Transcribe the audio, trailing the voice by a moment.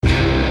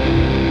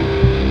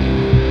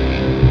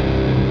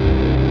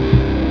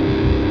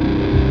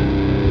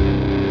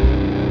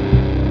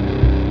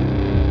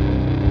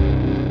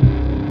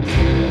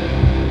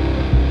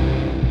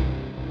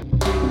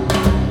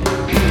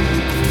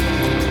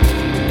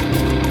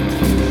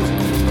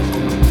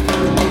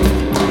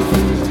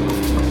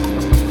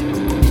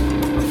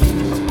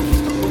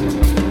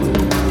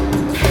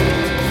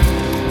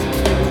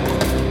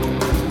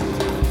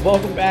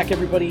week,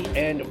 everybody,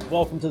 and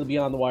welcome to the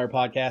Beyond the Wire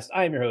podcast.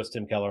 I am your host,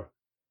 Tim Keller,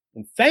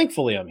 and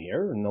thankfully I'm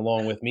here, and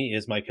along with me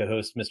is my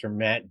co-host, Mr.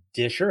 Matt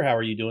Disher. How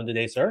are you doing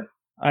today, sir?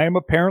 I am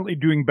apparently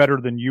doing better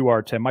than you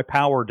are, Tim. My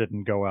power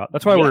didn't go out.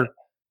 That's why we're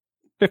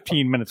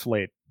 15 minutes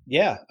late.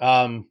 Yeah.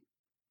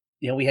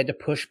 We had to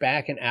push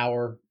back an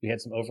hour. We had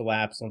some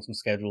overlaps on some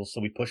schedules, so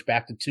we pushed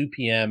back to 2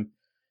 p.m.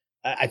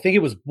 I think it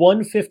was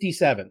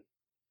 1:57,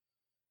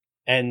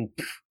 and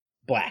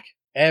black.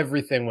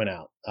 Everything went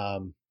out.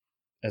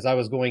 As I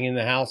was going in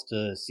the house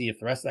to see if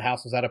the rest of the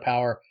house was out of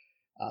power,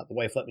 the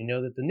wife let me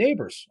know that the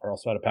neighbors are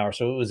also out of power.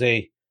 So it was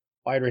a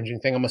wide-ranging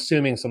thing. I'm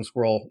assuming some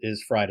squirrel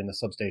is fried in a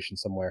substation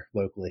somewhere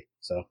locally.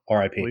 So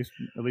RIP.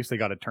 At least they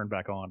got it turned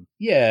back on.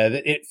 Yeah,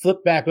 it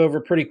flipped back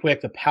over pretty quick.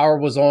 The power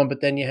was on,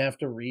 but then you have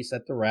to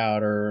reset the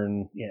router,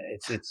 and yeah,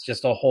 it's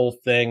just a whole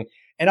thing.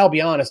 And I'll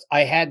be honest,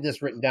 I had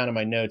this written down in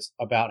my notes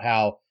about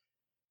how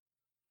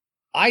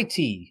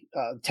IT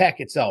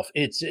tech itself,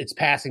 it's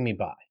passing me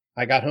by.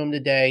 I got home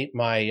today.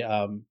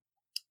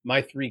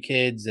 My three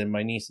kids and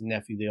my niece and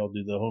nephew, they all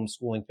do the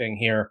homeschooling thing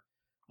here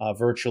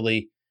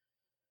virtually.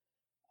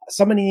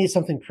 Somebody needs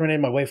something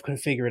printed. My wife couldn't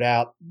figure it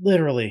out.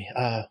 Literally,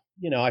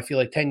 I feel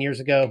like 10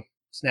 years ago,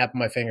 snapping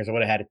my fingers, I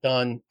would have had it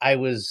done. I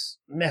was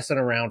messing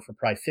around for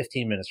probably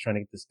 15 minutes trying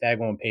to get this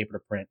daggone paper to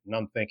print. And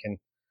I'm thinking,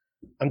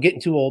 I'm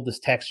getting too old. This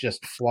tech's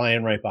just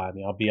flying right by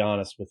me. I'll be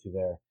honest with you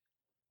there.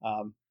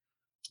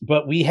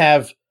 But we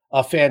have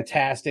a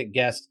fantastic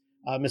guest.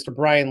 Mr.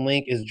 Brian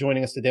Link is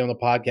joining us today on the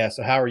podcast.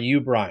 So how are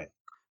you, Brian?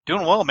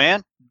 Doing well,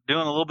 man.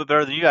 Doing a little bit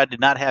better than you. I did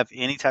not have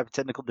any type of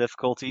technical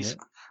difficulties,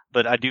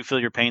 but I do feel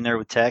your pain there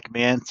with tech,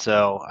 man.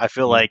 So I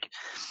feel like,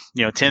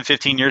 10,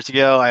 15 years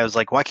ago, I was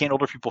like, why can't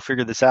older people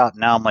figure this out?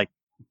 Now I'm like,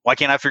 why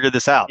can't I figure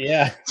this out?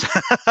 Yeah.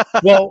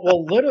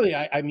 well, literally,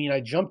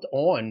 I jumped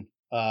on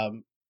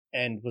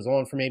and was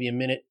on for maybe a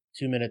minute,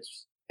 2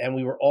 minutes, and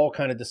we were all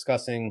kind of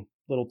discussing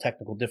little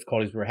technical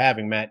difficulties we were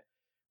having. Matt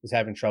was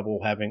having trouble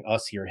having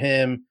us hear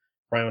him.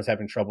 Brian was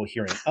having trouble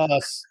hearing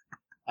us.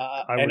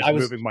 I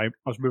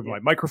was moving my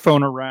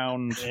microphone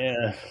around.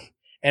 Yeah.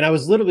 And I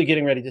was literally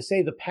getting ready to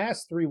say the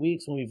past 3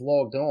 weeks when we've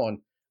logged on,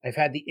 I've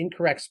had the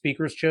incorrect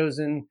speakers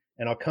chosen,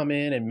 and I'll come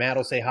in and Matt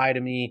will say hi to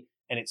me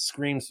and it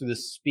screams through the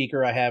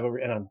speaker I have over,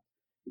 and I'm,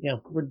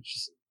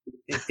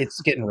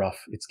 it's getting rough.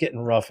 It's getting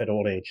rough at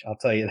old age. I'll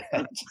tell you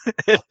that.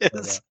 It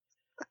is.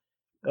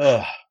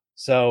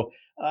 So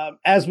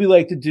as we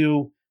like to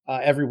do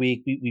every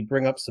week, we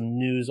bring up some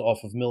news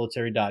off of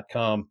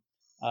military.com.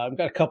 I've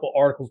got a couple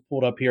articles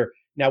pulled up here.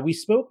 Now, we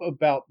spoke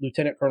about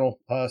Lieutenant Colonel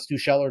Stu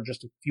Scheller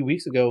just a few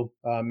weeks ago.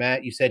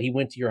 Matt, you said he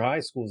went to your high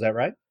school. Is that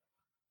right?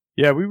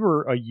 Yeah, we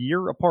were a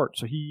year apart.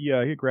 So he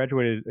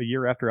graduated a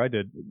year after I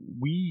did.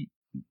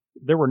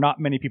 There were not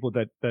many people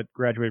that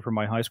graduated from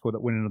my high school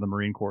that went into the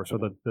Marine Corps. So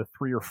the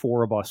 3 or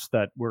 4 of us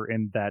that were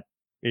in that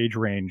age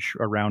range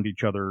around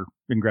each other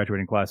in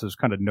graduating classes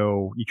kind of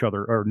know each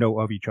other or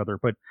know of each other.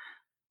 But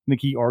I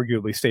think he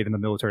arguably stayed in the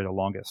military the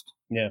longest.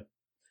 Yeah.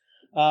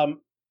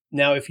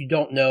 Now, if you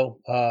don't know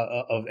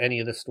of any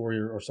of this story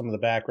or some of the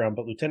background,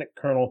 but Lieutenant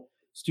Colonel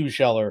Stu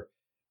Scheller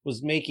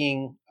was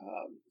making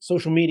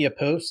social media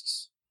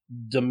posts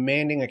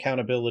demanding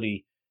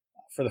accountability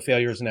for the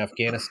failures in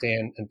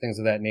Afghanistan and things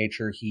of that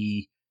nature.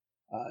 He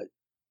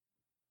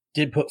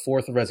did put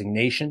forth a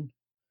resignation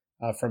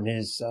from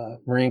his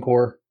Marine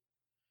Corps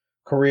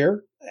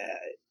career.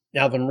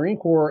 Now, the Marine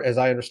Corps, as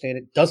I understand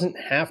it, doesn't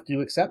have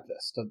to accept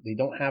this. They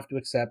don't have to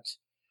accept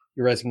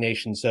your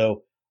resignation.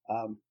 So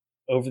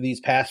over these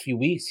past few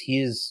weeks,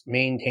 he has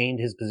maintained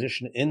his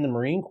position in the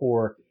Marine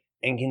Corps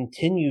and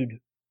continued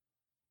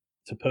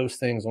to post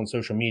things on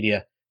social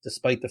media,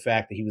 despite the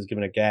fact that he was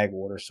given a gag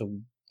order. So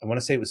I want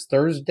to say it was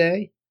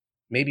Thursday,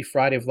 maybe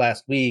Friday of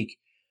last week,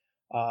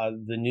 the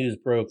news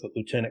broke that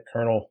Lieutenant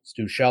Colonel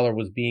Stu Scheller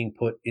was being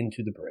put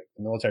into the BRIG,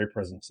 the military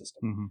prison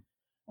system.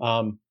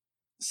 Mm-hmm.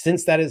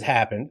 Since that has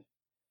happened,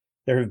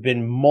 there have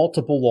been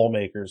multiple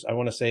lawmakers. I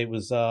want to say it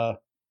was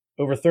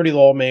over 30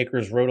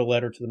 lawmakers wrote a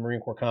letter to the Marine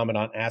Corps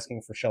Commandant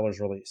asking for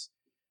Scheller's release.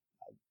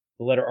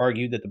 The letter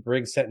argued that the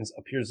BRIG sentence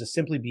appears to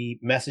simply be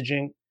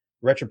messaging,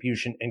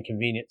 retribution, and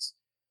convenience.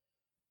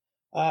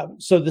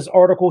 So this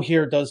article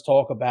here does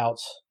talk about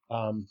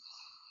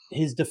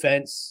his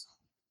defense,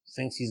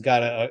 thinks he's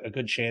got a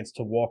good chance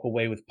to walk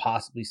away with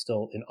possibly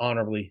still an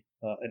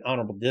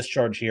honorable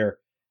discharge here.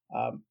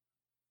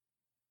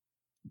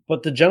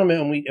 But the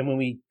gentleman, when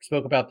we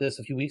spoke about this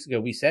a few weeks ago,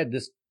 we said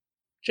this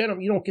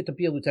gentleman, you don't get to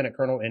be a lieutenant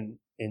colonel in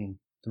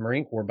the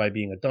Marine Corps by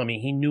being a dummy.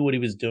 He knew what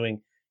he was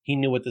doing. He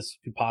knew what this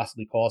could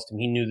possibly cost him.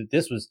 He knew that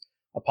this was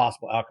a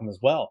possible outcome as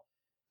well.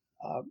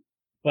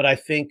 But I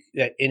think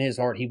that in his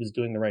heart, he was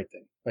doing the right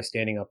thing by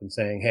standing up and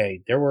saying,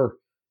 hey, there were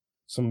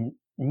some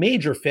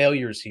major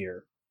failures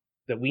here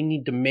that we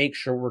need to make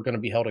sure we're going to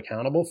be held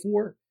accountable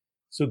for.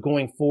 So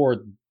going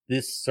forward,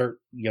 these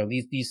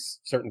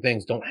certain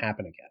things don't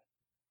happen again.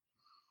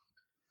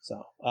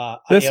 So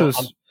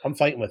I'm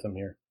fighting with him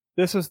here.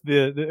 This is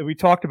we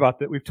talked about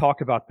that. We've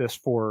talked about this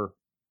for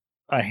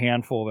a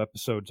handful of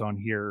episodes on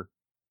here.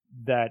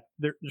 that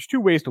there's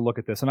two ways to look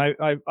at this, and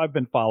I've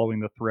been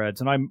following the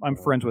threads, and I'm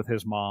friends with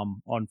his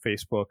mom on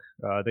Facebook.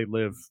 They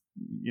live,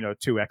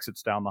 2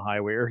 exits down the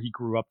highway, or he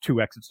grew up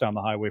 2 exits down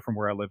the highway from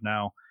where I live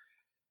now.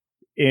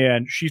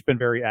 And she's been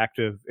very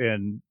active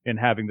in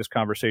having this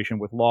conversation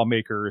with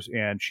lawmakers,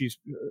 and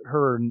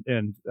her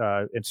and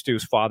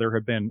Stu's father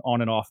have been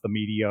on and off the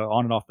media,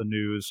 on and off the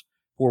news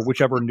for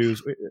whichever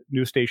news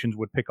stations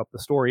would pick up the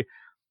story.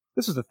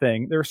 This is the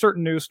thing. There are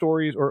certain news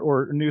stories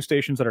or news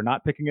stations that are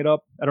not picking it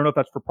up. I don't know if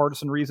that's for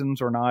partisan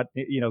reasons or not.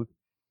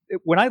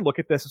 When I look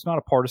at this, it's not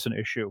a partisan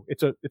issue.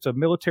 It's a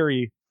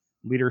military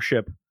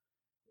leadership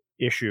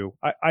issue.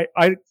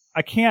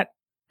 I can't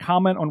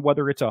comment on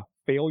whether it's a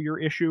failure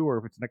issue or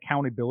if it's an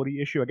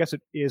accountability issue. I guess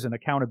it is an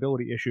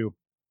accountability issue.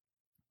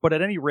 But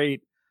at any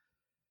rate,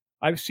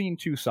 I've seen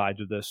two sides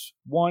of this.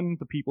 One,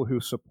 the people who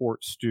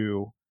support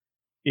Stu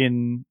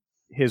in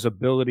his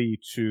ability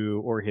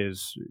to, or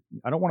his,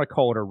 I don't want to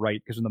call it a right,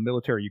 because in the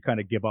military you kind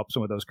of give up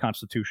some of those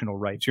constitutional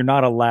rights. You're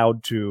not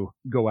allowed to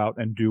go out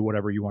and do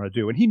whatever you want to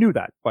do. And he knew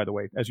that, by the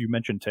way, as you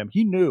mentioned, Tim.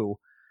 He knew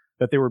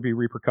that there would be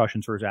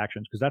repercussions for his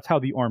actions, because that's how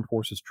the armed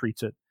forces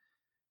treats it.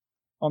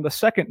 On the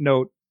second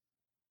note,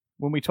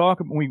 when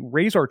we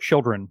raise our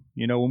children,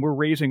 when we're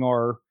raising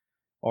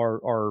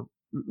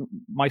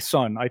my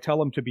son, I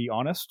tell him to be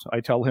honest. I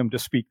tell him to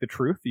speak the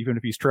truth, even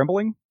if he's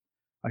trembling.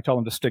 I tell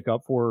him to stick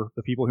up for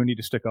the people who need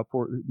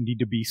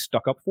to be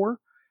stuck up for,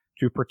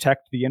 to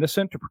protect the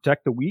innocent, to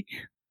protect the weak,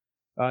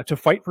 to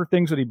fight for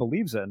things that he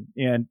believes in.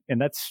 And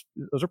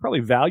those are probably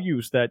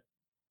values that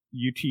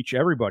you teach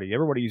everybody.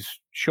 Everybody's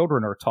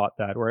children are taught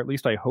that, or at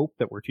least I hope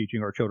that we're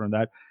teaching our children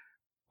that.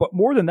 But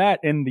more than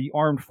that, in the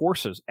armed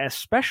forces,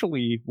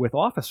 especially with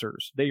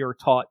officers, they are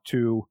taught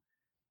to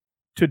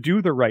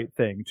do the right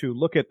thing, to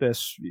look at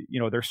this,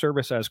 their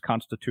service as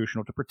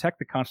constitutional, to protect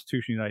the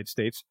Constitution of the United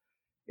States,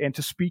 and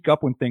to speak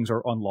up when things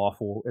are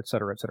unlawful, et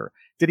cetera, et cetera.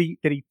 Did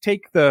he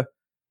take the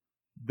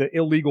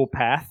illegal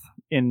path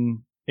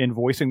in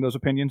voicing those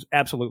opinions?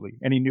 Absolutely.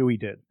 And he knew he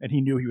did. And he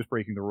knew he was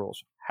breaking the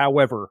rules.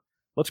 However,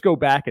 let's go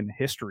back in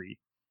history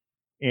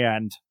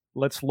and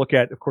let's look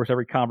at, of course,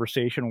 every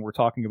conversation when we're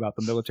talking about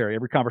the military.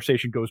 Every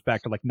conversation goes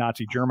back to like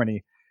Nazi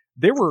Germany.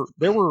 There were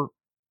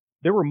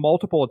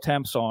multiple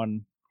attempts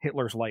on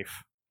Hitler's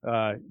life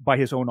by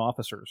his own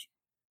officers,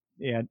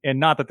 and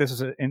not that this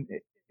is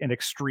an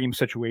extreme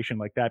situation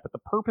like that, but the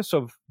purpose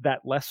of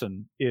that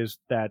lesson is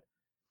that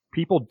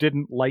people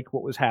didn't like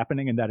what was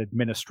happening in that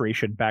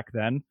administration back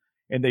then,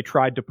 and they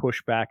tried to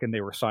push back, and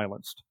they were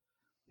silenced.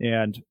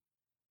 And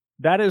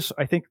that is,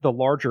 I think, the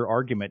larger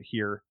argument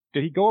here.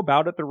 Did he go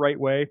about it the right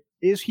way?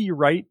 Is he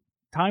right?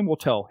 Time will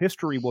tell.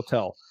 History will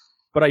tell.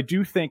 But I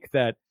do think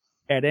that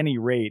at any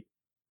rate,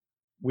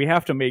 we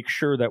have to make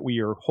sure that we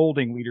are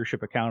holding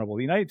leadership accountable.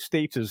 The United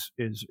States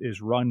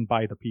is run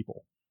by the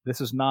people.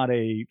 This is not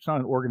it's not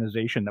an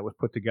organization that was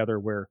put together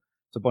where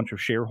it's a bunch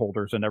of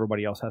shareholders and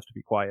everybody else has to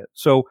be quiet.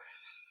 So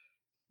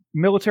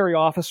military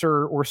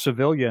officer or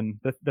civilian,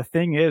 the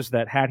thing is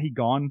that had he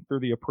gone through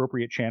the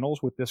appropriate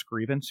channels with this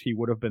grievance, he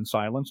would have been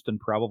silenced and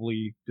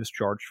probably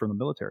discharged from the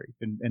military.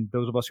 And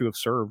those of us who have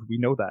served, we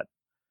know that.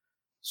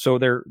 So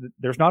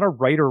there's not a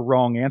right or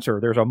wrong answer.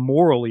 There's a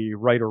morally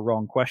right or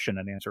wrong question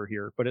and answer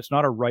here, but it's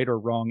not a right or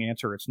wrong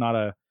answer. It's not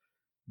a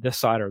this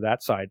side or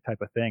that side type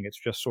of thing. It's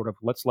just sort of,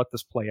 let's let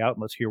this play out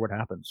and let's hear what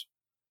happens.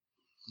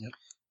 Yep.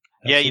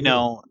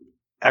 Yeah,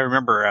 I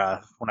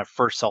remember when I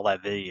first saw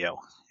that video,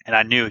 and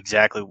I knew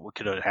exactly what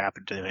could have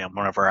happened to him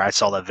whenever I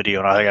saw that video,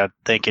 and I got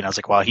thinking, I was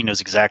like, wow, he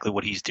knows exactly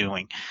what he's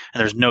doing, and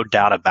there's no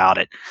doubt about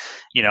it.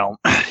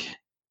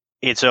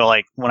 And so,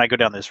 like, when I go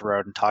down this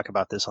road and talk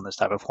about this on this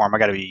type of forum, I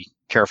got to be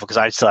careful because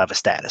I still have a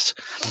status.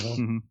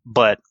 Mm-hmm.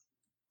 But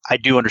I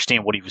do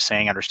understand what he was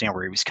saying. I understand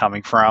where he was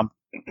coming from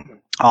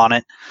on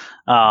it.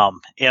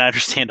 And I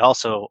understand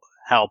also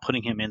how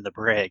putting him in the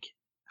brig,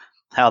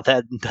 how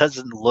that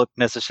doesn't look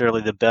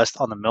necessarily the best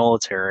on the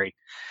military,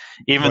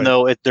 even Right.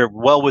 though they're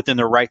well within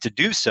their right to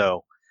do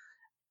so.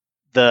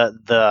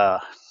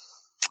 I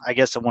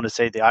guess I want to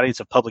say the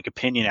audience of public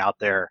opinion out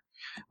there,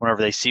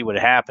 whenever they see what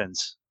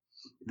happens,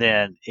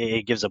 then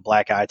it gives a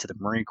black eye to the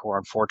Marine Corps,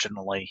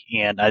 unfortunately.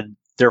 And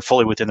they're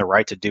fully within the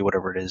right to do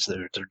whatever it is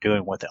that they're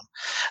doing with them.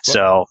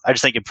 So I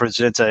just think it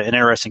presents an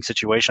interesting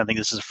situation. I think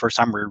this is the first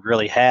time we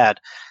really had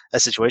a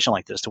situation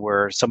like this, to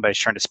where somebody's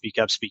trying to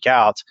speak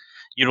out,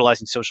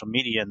 utilizing social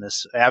media in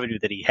this avenue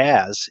that he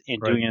has, and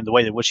Right. doing it in the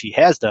way in which he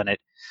has done it,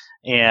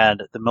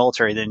 and the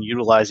military then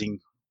utilizing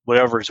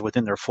whatever is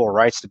within their full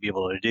rights to be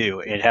able to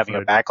do, and having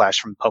Right. a backlash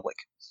from the public.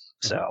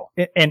 So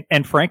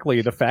And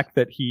frankly, the fact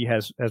that he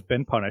has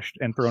been punished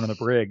and thrown in the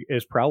brig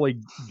is probably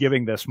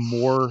giving this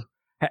more.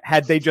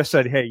 Had they just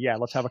said, "Hey, yeah,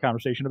 let's have a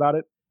conversation about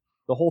it,"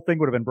 the whole thing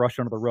would have been brushed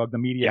under the rug. The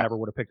media Yeah. never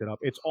would have picked it up.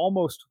 It's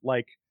almost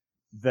like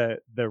the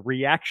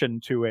reaction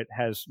to it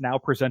has now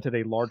presented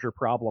a larger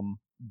problem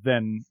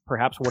than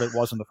perhaps what it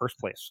was in the first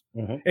place.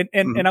 Mhm.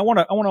 And I want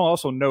to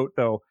also note,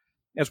 though,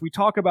 as we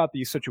talk about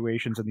these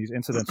situations and these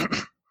incidents,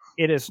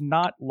 it is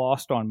not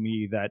lost on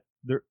me that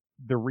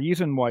the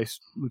reason why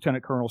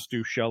Lieutenant Colonel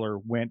Stu Scheller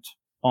went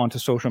onto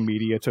social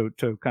media to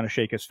kind of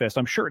shake his fist.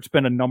 I'm sure it's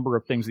been a number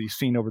of things that he's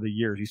seen over the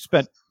years. He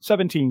spent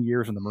 17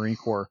 years in the Marine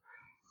Corps.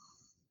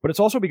 But it's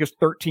also because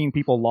 13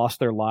 people lost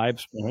their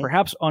lives,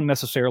 perhaps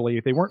unnecessarily.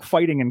 They weren't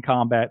fighting in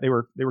combat. They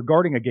were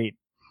guarding a gate.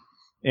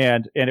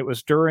 And it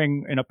was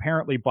during an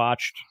apparently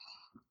botched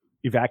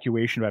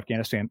evacuation of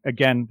Afghanistan.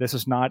 Again, this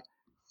is not,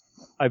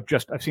 I've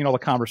seen all the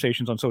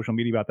conversations on social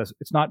media about this.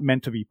 It's not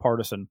meant to be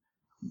partisan.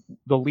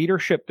 The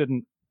leadership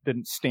didn't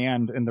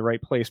stand in the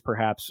right place,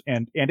 perhaps.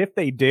 And if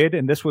they did,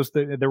 and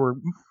there were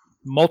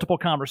multiple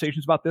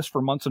conversations about this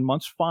for months and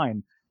months,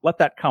 fine. Let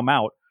that come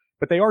out.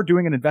 But they are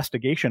doing an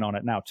investigation on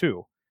it now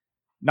too.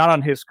 Not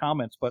on his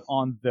comments, but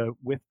on the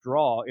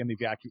withdrawal in the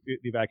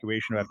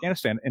evacuation of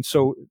Afghanistan. And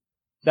so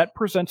that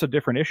presents a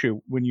different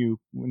issue when you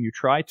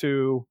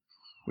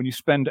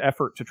spend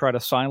effort to try to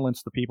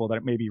silence the people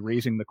that may be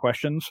raising the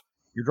questions.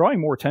 You're drawing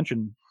more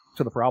attention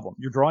to the problem.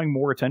 You're drawing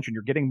more attention.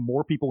 You're getting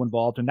more people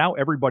involved. And now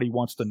everybody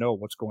wants to know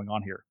what's going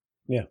on here.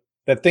 Yeah.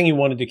 That thing you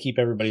wanted to keep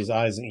everybody's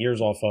eyes and ears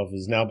off of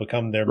has now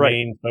become their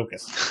main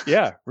focus.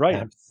 Yeah, right.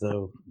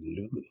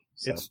 Absolutely.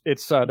 So.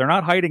 It's they're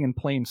not hiding in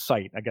plain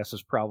sight, I guess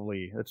that's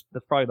probably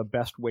the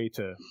best way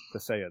to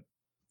say it.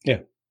 Yeah,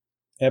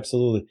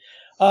 absolutely.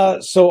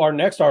 So our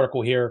next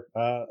article here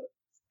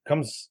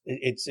comes.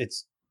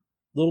 It's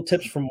little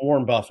tips from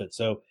Warren Buffett.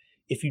 So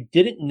if you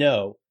didn't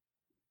know,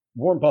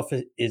 Warren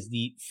Buffett is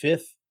the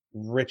 5th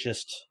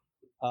richest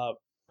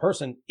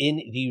person in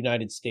the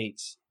United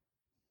States.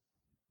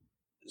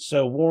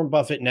 So Warren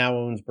Buffett now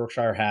owns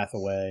Berkshire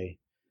Hathaway.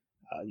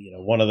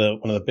 One of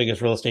the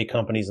biggest real estate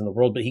companies in the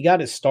world, but he got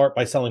his start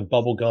by selling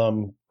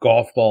bubblegum,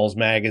 golf balls,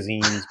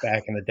 magazines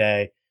back in the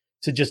day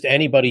to just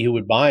anybody who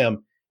would buy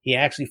them. He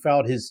actually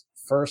filed his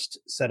first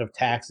set of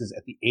taxes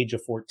at the age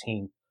of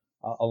 14,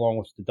 along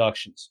with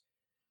deductions.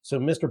 So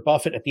Mr.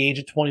 Buffett, at the age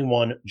of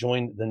 21,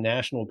 joined the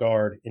National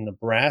Guard in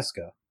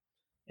Nebraska,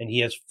 and he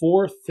has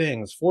 4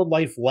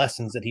 life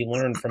lessons that he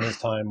learned from his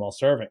time while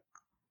serving.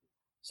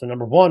 So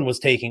number 1 was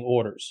taking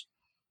orders.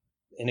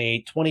 In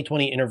a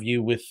 2020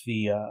 interview with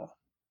the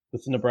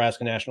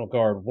Nebraska National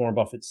Guard, Warren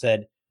Buffett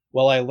said,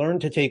 "Well, I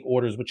learned to take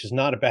orders, which is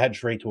not a bad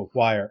trait to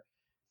acquire."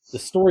 The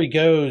story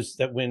goes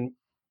that when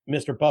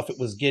Mr. Buffett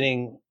was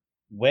getting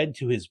wed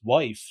to his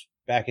wife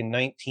back in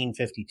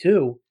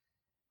 1952,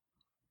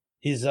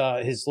 his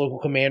local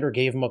commander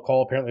gave him a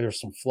call. Apparently, there was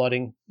some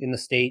flooding in the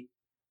state.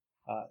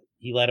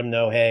 He let him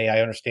know, "Hey, I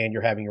understand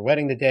you're having your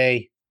wedding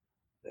today.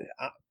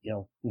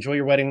 Enjoy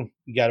your wedding.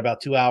 You got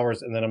about 2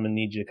 hours, and then I'm gonna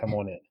need you to come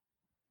on in."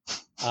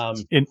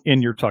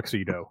 In your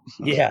tuxedo.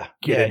 Yeah.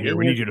 Get in here.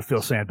 We need you to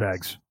fill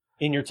sandbags.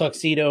 In your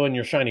tuxedo and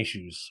your shiny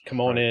shoes.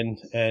 Come on in,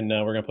 and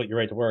we're going to put you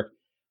right to work.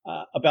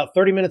 About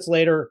 30 minutes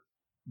later,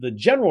 the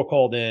general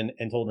called in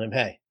and told him,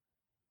 "Hey,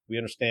 we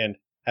understand.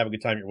 Have a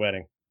good time at your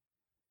wedding.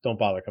 Don't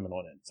bother coming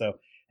on in." So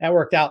that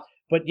worked out.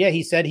 But yeah,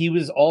 he said he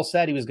was all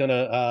set. He was going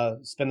to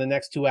spend the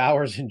next 2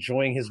 hours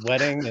enjoying his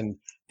wedding and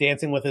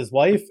dancing with his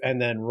wife,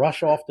 and then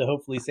rush off to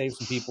hopefully save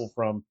some people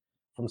from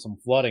some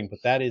flooding. But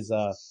that is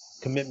a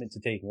commitment to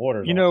taking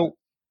orders.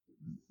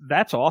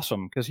 That's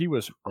awesome, because he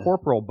was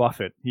Corporal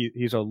Buffett.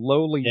 He's a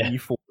lowly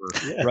E4,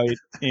 right?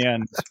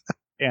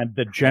 And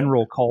the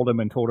general called him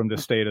and told him to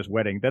stay at his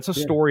wedding. That's a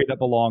story that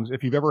belongs.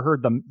 If you've ever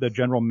heard the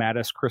General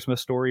Mattis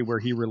Christmas story, where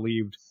he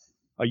relieved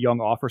a young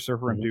officer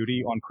from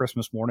duty on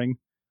Christmas morning.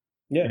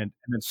 Yeah. And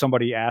then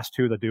somebody asked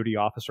who the duty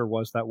officer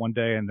was that one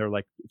day, and they're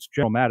like, "It's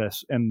General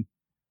Mattis." And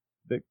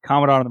the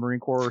commandant of the Marine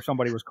Corps or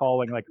somebody was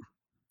calling, like,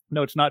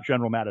 "No, it's not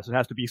General Mattis. It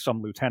has to be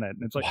some lieutenant."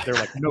 And it's like, they're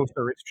like, "No,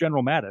 sir, it's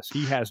General Mattis.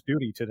 He has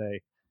duty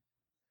today."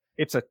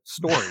 It's a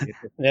story.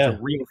 It's a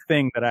real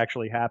thing that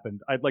actually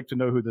happened. I'd like to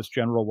know who this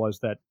general was.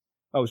 It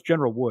was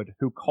General Wood,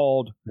 who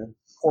called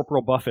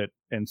Corporal Buffett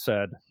and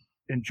said,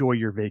 "Enjoy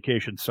your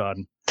vacation,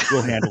 son.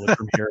 We'll handle it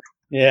from here."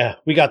 Yeah,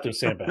 we got those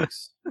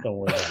sandbags. Don't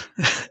worry about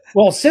it.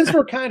 Well, since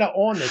we're kind of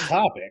on the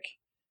topic,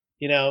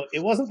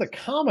 it wasn't the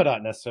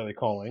commandant necessarily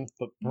calling,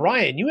 but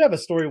Brian, you have a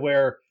story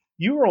where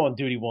you were on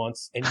duty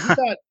once and you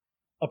got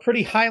a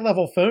pretty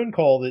high-level phone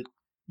call that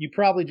you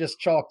probably just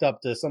chalked up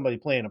to somebody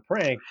playing a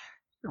prank.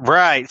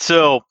 Right.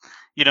 So,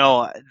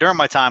 during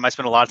my time, I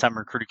spent a lot of time in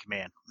recruiting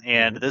command.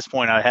 And at this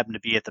point, I happened to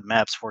be at the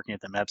MEPS, working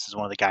at the MEPS as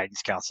one of the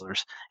guidance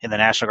counselors in the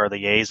National Guard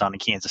liaison in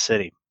Kansas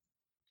City.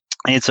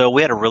 And so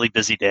we had a really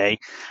busy day,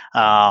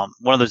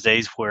 one of those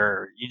days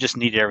where you just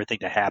needed everything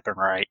to happen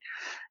right.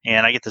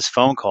 And I get this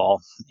phone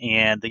call,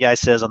 and the guy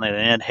says on the other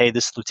end, "Hey,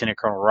 this is Lieutenant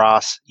Colonel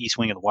Ross, East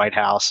Wing of the White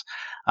House.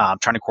 I'm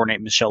trying to coordinate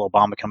Michelle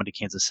Obama coming to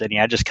Kansas City."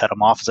 And I just cut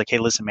him off. It's like, "Hey,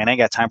 listen, man, I ain't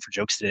got time for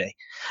jokes today.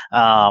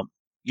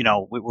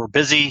 We're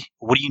busy.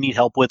 What do you need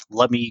help with?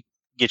 Let me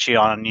get you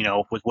on,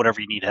 with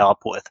whatever you need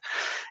help with."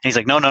 And he's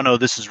like, no,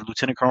 this is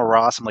Lieutenant Colonel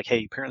Ross. I'm like,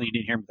 "Hey, apparently you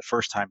didn't hear me the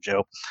first time,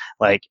 Joe.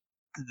 Like,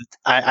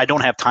 I don't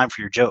have time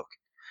for your joke.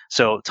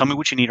 So tell me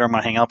what you need or I'm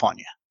going to hang up on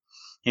you."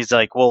 He's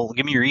like, "Well,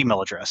 give me your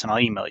email address and I'll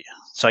email you."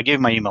 So I gave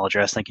him my email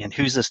address thinking,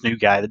 who's this new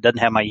guy that doesn't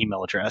have my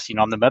email address?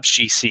 I'm the MEPS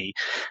GC.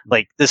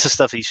 Like, this is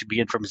stuff that he should be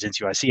in from his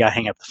NCOIC. I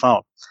hang up the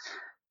phone.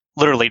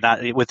 Literally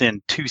not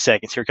within 2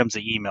 seconds, here comes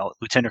the email,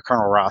 "Lieutenant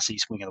Colonel Ross,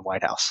 East Wing of the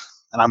White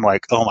House." And I'm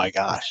like, oh my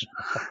gosh.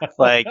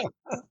 Like,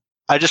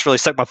 I just really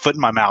stuck my foot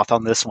in my mouth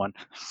on this one.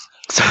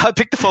 So I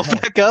picked the phone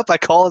back up. I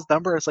call his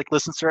number. I was like,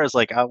 listen, sir, I was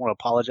like, I want to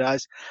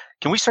apologize.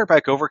 Can we start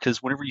back over?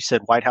 Because whenever you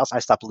said White House, I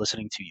stopped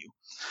listening to you.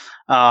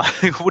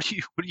 What do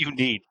you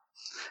need?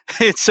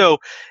 And so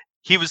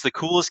he was the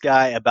coolest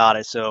guy about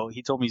it. So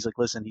he told me, he's like,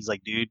 listen, he's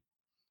like, dude,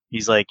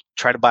 he's like,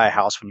 try to buy a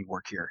house when you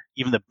work here.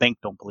 Even the bank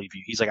don't believe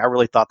you. He's like, I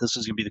really thought this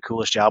was going to be the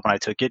coolest job when I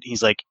took it.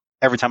 He's like,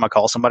 every time I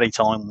call somebody,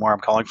 tell them where I'm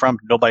calling from,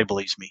 nobody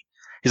believes me.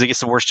 He's like,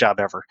 it's the worst job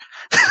ever.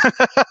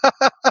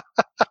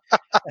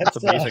 That's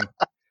amazing.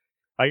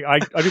 I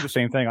do the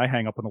same thing. I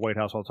hang up in the White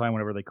House all the time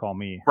whenever they call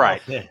me.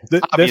 Right.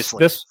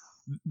 Obviously.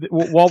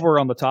 While we're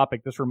on the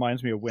topic, this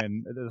reminds me of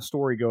when the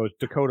story goes,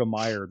 Dakota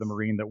Meyer, the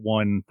Marine that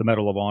won the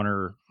Medal of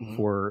Honor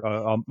for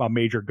a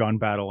major gun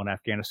battle in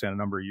Afghanistan a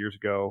number of years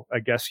ago. I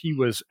guess he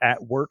was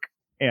at work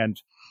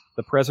and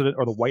the president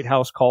or the White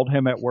House called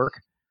him at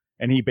work.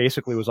 And he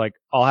basically was like,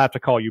 I'll have to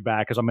call you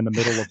back because I'm in the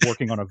middle of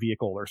working on a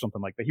vehicle or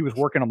something like that. He was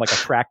working on like a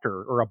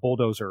tractor or a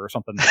bulldozer or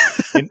something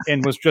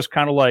and was just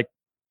kind of like,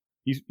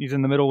 He's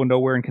in the middle of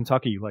nowhere in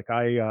Kentucky. Like,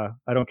 I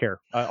don't care.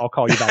 I'll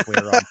call you back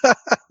later on.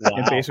 Wow.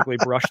 And basically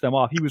brushed them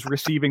off. He was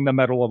receiving the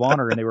Medal of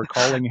Honor, and they were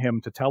calling him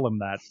to tell him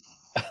that.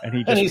 And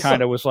he just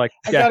kind of was like,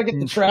 I got to get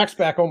the tracks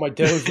back on my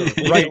dozer.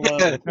 Right.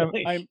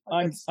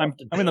 I'm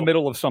in the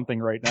middle of something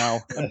right now.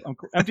 I'm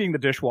emptying the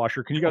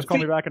dishwasher. Can you guys call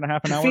me back in a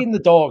half an hour? Feeding the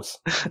dogs.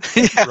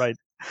 Yeah. Right.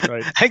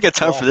 I ain't got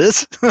time for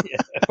this.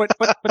 But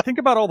think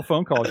about all the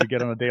phone calls you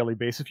get on a daily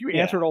basis. If you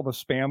answered all the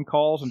spam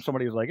calls and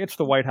somebody was like, it's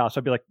the White House,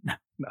 I'd be like,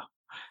 no,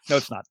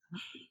 it's not.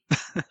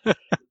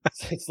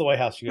 It's the White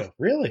House. You go,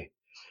 really?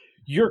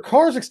 Your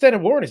car's extended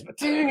warranties, but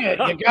dang it,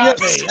 you got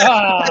me.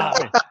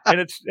 And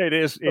it's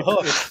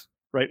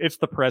right. It's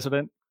the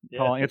president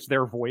calling. It's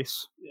their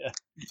voice.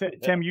 Yeah.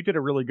 Tim, you did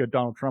a really good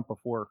Donald Trump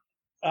before.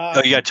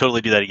 Oh, you got to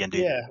totally do that again,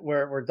 dude. Yeah,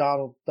 where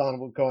Donald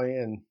would go in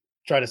and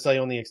try to sell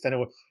you on the extended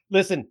warranty.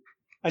 Listen,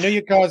 I know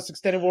your car's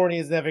extended warranty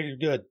is never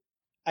good.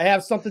 I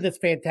have something that's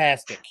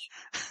fantastic.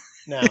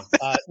 Now,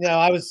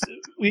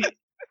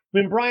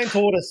 when Brian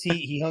told us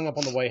he hung up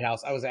on the White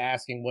House, I was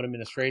asking what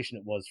administration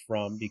it was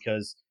from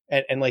because,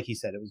 and like he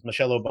said, it was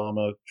Michelle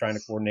Obama trying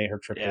to coordinate her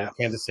trip to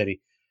Kansas City.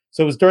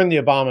 So it was during the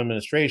Obama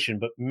administration,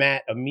 but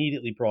Matt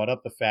immediately brought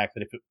up the fact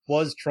that if it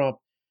was Trump,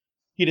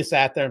 he'd have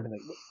sat there and been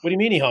like, what do you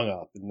mean he hung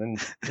up? And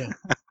then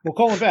we'll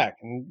call him back.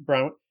 And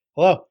Brian went,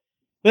 hello,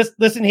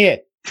 listen here,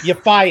 you're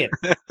fired.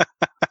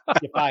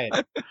 You're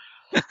fired.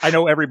 I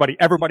know everybody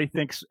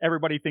thinks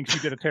you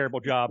did a terrible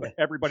job.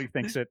 Everybody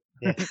thinks it.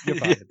 Yeah. You're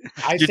fired.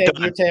 I said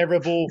you're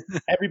terrible.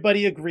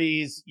 Everybody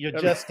agrees. You're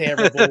just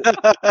terrible.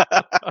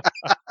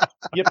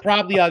 You're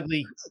probably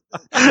ugly.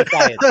 You're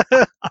fired.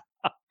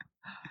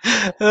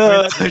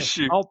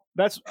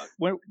 That's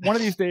when one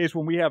of these days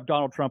when we have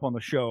Donald Trump on the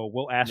show,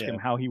 we'll ask him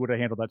how he would have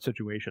handled that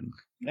situation.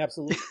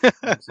 Absolutely.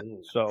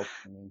 So,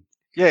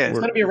 it's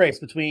going to be a race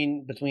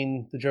between the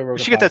Joe Rogan. We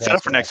should get that set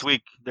up for next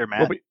week, there,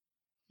 Matt.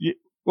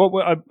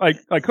 Well, I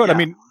could. Yeah. I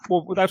mean,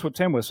 that's what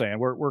Tim was saying.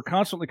 We're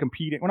constantly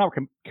competing. We're not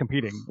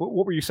competing.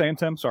 What were you saying,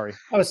 Tim? Sorry.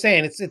 I was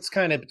saying it's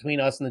kind of between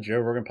us and the Joe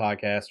Rogan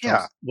podcast.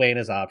 Trump's weighing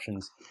his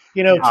options.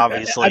 You know,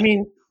 obviously. I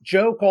mean,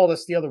 Joe called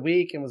us the other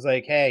week and was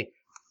like, "Hey,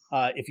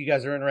 if you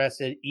guys are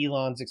interested,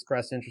 Elon's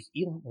expressed interest."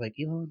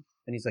 Elon,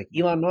 and he's like,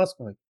 Elon Musk.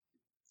 I'm like,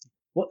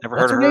 what? Never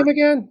what's heard her of name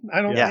again?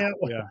 I don't. Yeah.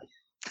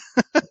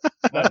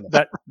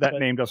 that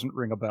name doesn't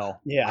ring a bell.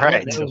 Yeah, right.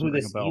 I don't know who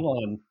this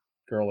Elon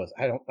girl is.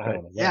 I don't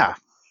know. Yeah.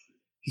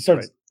 He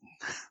starts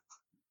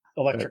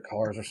electric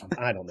cars or something.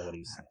 I don't know what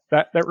he's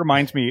saying. That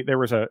reminds me. There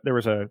was a.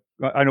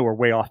 I know we're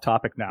way off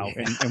topic now,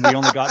 and we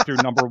only got through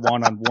number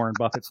one on Warren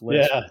Buffett's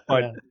list.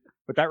 But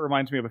that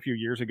reminds me of a few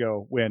years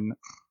ago when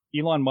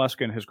Elon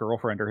Musk and his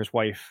girlfriend or his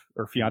wife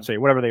or fiance,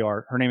 whatever they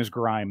are, her name is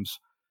Grimes,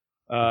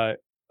 had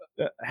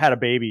a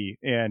baby,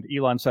 and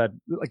Elon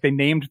said, like, they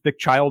named the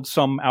child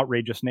some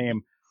outrageous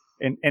name,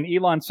 and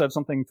Elon said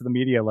something to the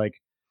media like,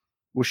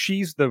 "Well,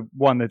 she's the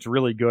one that's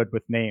really good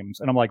with names,"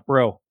 and I'm like,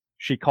 bro.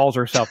 She calls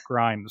herself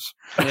Grimes.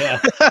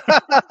 Yeah,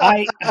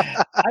 I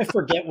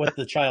forget what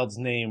the child's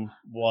name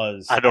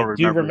was. I don't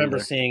remember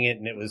seeing it,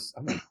 and it was.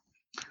 I mean,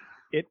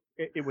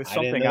 it was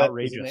something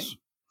outrageous.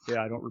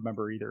 Yeah, I don't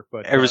remember either.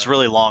 But it was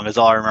really long, is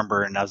all I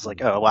remember, and I was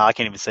like, "Oh wow, I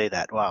can't even say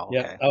that." Wow. Yeah,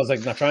 okay. I was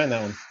like, not trying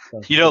that one.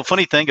 So. You know,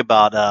 funny thing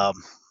about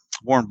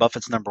Warren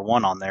Buffett's number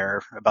one on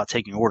there about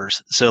taking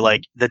orders. So,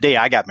 like the day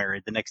I got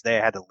married, the next day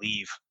I had to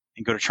leave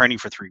and go to training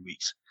for 3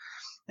 weeks,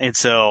 and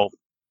so.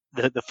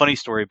 The funny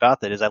story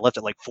about that is I left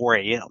at like 4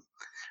 a.m.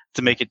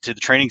 to make it to the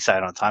training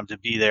site on time to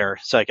be there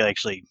so I could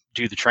actually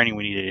do the training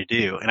we needed to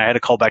do. And I had to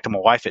call back to my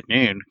wife at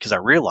noon because I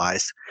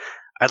realized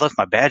I left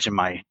my badge in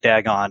my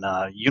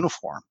daggone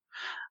uniform.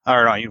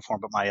 Or not uniform,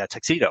 but my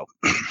tuxedo.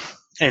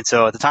 And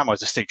so at the time I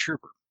was a state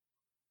trooper.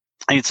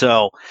 And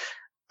so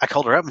I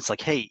called her up and it's like,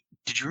 hey,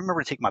 did you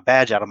remember to take my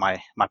badge out of my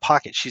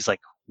pocket? She's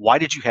like, why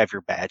did you have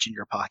your badge in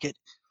your pocket?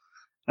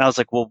 And I was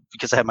like, well,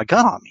 because I had my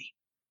gun on me.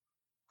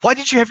 Why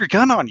did you have your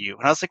gun on you?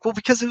 And I was like, well,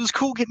 because it was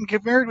cool getting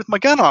married with my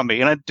gun on me.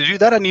 And to do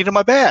that, I needed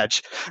my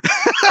badge.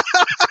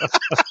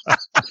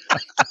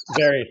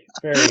 very,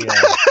 very.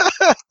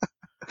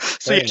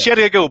 So she had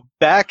to go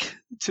back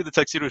to the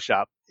tuxedo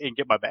shop and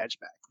get my badge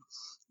back.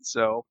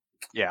 So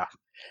yeah.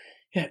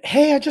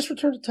 Hey, I just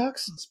returned a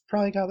tux. It's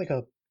probably got like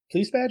a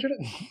police badge in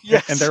it.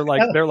 Yes. And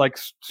they're like,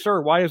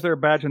 sir, why is there a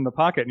badge in the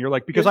pocket? And you're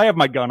like, because I have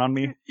my gun on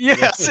me.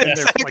 Yes, and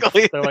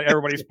exactly. They're like,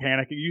 everybody's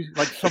panicking. You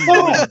like some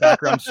woman in the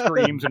background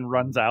screams and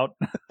runs out.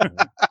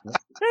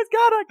 He's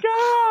got a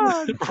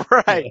gun.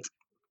 Right.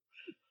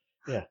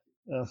 Yeah.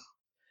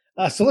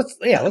 So let's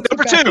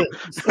number two.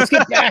 Let's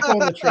get back on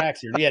the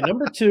tracks here. Yeah,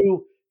 number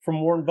 2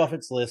 from Warren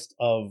Buffett's list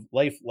of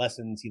life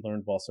lessons he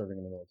learned while serving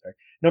in the military.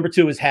 Number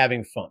 2 is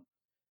having fun.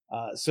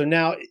 So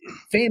now,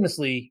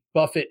 famously,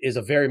 Buffett is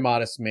a very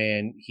modest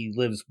man. He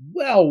lives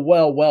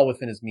well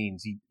within his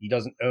means. He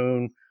doesn't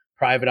own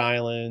private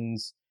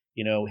islands.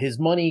 His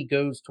money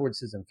goes towards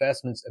his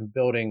investments and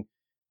building,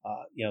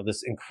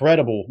 this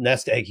incredible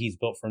nest egg he's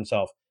built for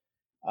himself.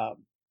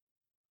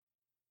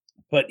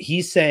 But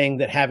he's saying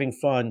that having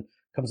fun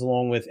comes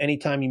along with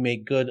anytime you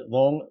make good,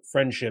 long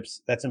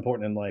friendships, that's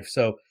important in life.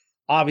 So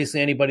obviously,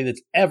 anybody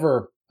that's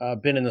ever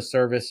been in the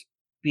service,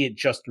 be it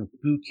just through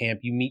boot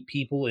camp, you meet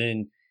people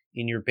in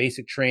your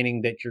basic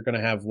training that you're going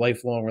to have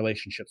lifelong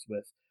relationships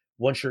with.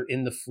 Once you're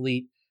in the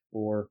fleet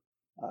or,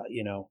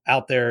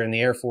 out there in the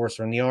Air Force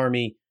or in the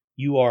Army,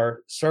 you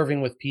are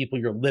serving with people,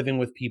 you're living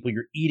with people,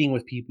 you're eating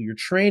with people, you're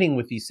training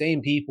with these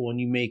same people,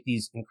 and you make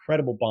these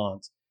incredible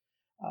bonds.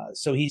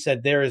 So he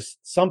said there is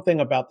something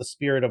about the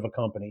spirit of a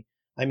company.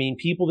 I mean,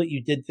 people that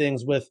you did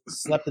things with,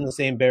 slept in the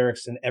same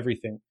barracks and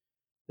everything,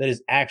 that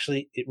is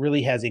actually, it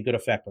really has a good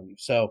effect on you.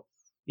 So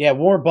yeah,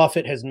 Warren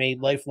Buffett has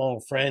made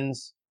lifelong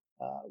friends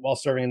while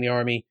serving in the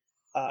Army.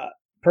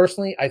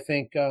 Personally, I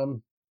think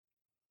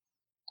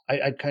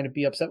I'd kind of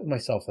be upset with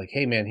myself. Like,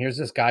 hey, man, here's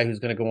this guy who's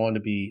going to go on to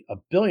be a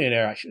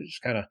billionaire. I should have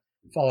just kind of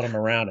followed him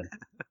around. And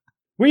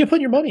where are you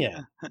putting your money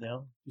at?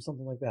 Do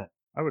something like that.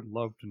 I would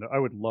love to know. I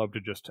would love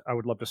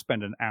to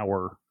spend an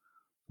hour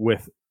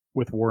with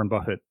Warren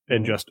Buffett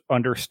and just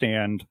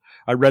understand.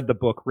 I read the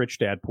book Rich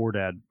Dad, Poor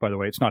Dad, by the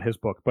way. It's not his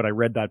book, but I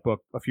read that book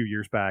a few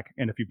years back.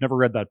 And if you've never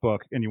read that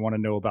book and you want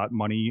to know about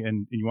money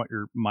and you want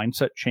your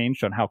mindset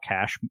changed on how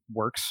cash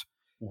works,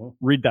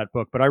 read that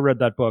book. But I read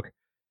that book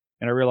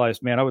and I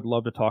realized, man, I would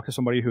love to talk to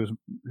somebody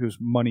who's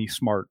money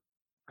smart,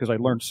 because I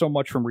learned so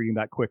much from reading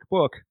that quick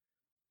book.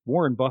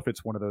 Warren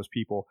Buffett's one of those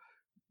people.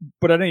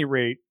 But at any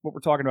rate, what we're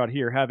talking about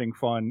here, having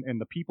fun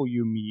and the people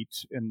you meet,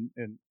 and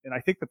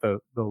I think that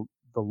the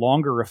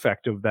longer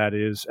effect of that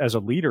is, as a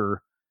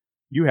leader,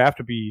 you have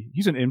to be.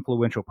 He's an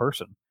influential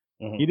person.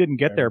 He didn't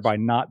get there by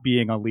not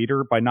being a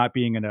leader, by not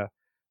being an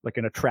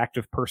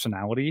attractive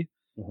personality,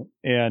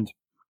 and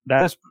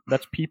that's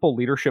people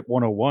leadership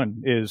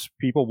 101. Is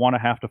people want to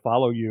have to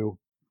follow you,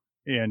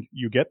 and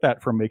you get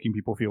that from making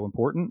people feel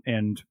important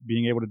and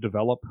being able to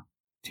develop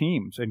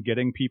teams and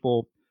getting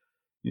people.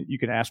 You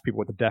can ask people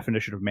what the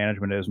definition of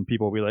management is, and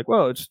people will be like,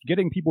 well, it's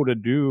getting people to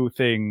do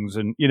things,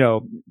 and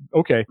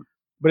okay,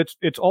 but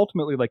it's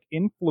ultimately like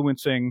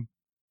influencing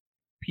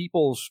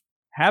people's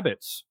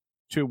habits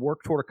to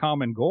work toward a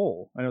common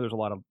goal. I know there's a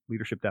lot of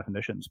leadership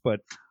definitions, but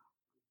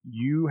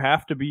you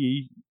have to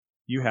be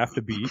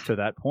to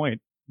that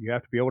point. You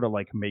have to be able to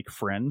like make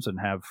friends and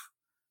have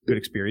good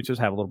experiences,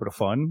 have a little bit of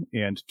fun,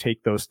 and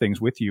take those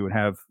things with you and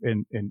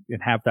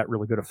have that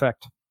really good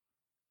effect.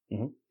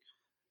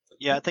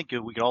 Yeah, I think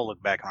we could all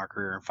look back on our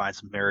career and find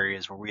some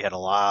areas where we had a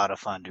lot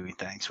of fun doing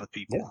things with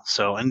people. Yeah.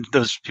 So, and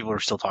those people are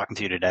still talking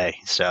to you today.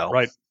 So,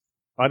 right.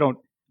 I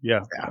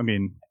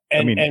mean,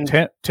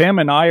 Tim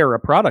and I are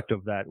a product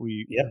of that.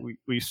 We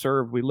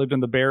lived in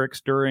the barracks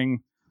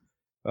during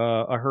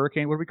a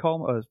hurricane. What do we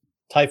call them?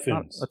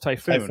 Typhoons. A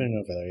typhoon.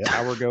 Typhoon over there. Yeah.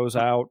 Power goes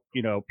out.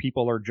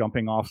 People are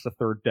jumping off the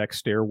third deck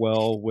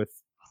stairwell with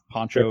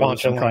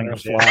ponchos and trying to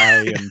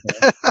fly, and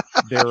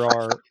there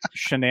are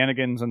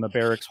shenanigans in the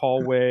barracks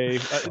hallway.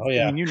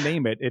 I mean, you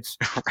name it. It's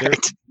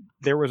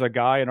there was a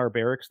guy in our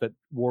barracks that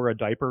wore a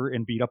diaper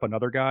and beat up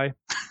another guy.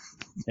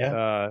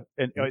 And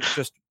it's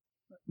just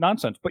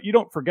nonsense. But you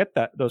don't forget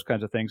those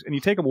kinds of things, and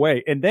you take them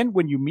away. And then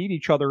when you meet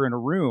each other in a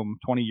room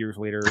 20 years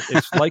later,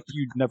 it's like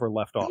you never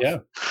left off. Yeah,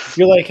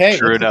 you're like, hey,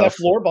 let's get that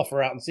floor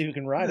buffer out and see who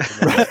can ride it.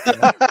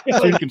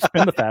 So you can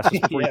spin the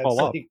fastest before you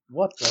fall off.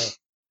 What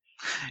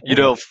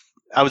the?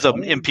 I was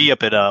an MP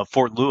up at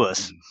Fort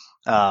Lewis,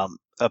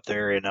 up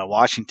there in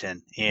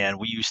Washington, and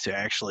we used to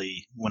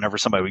actually, whenever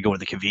somebody would go to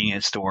the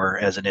convenience store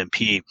as an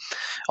MP,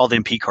 all the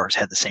MP cars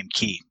had the same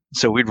key.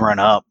 So we'd run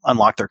up,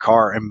 unlock their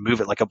car, and move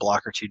it like a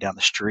block or two down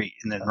the street,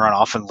 and then run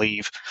off and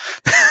leave.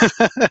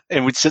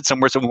 And we'd sit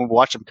somewhere, so when we'd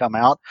watch them come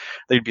out,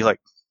 they'd be like,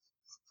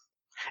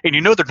 and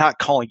they're not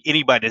calling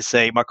anybody to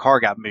say my car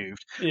got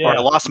moved or I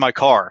lost my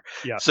car.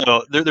 Yeah.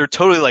 So they're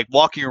totally like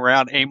walking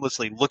around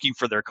aimlessly looking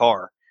for their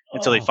car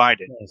until they find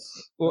it.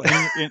 Nice. Well,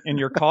 and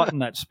you're caught in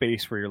that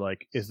space where you're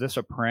like, is this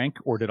a prank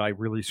or did I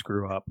really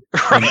screw up?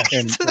 Right.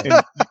 And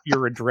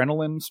your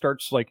adrenaline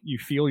starts, like, you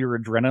feel your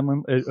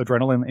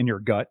adrenaline in your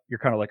gut. You're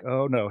kind of like,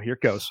 oh no, here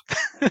it goes.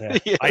 Yeah.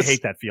 Yes. I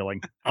hate that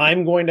feeling.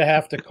 I'm going to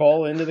have to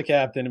call into the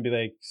captain and be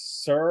like,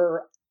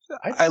 sir,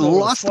 I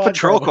lost the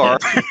patrol car.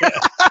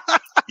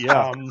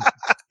 Yeah.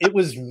 It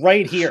was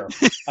right here.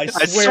 I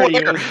swear to you,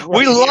 it was right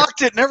we here.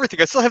 locked it and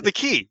everything. I still have the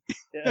key.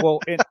 Yeah. Well,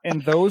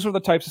 and those are the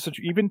types of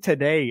situations. Even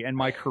today in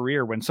my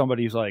career, when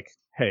somebody's like,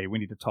 "Hey, we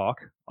need to talk,"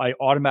 I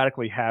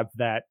automatically have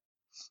that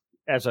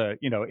as a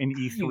in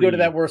E3. You go to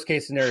that worst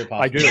case scenario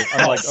possible. I do.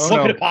 I'm like, oh what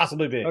no, could it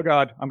possibly be? oh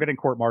god, I'm getting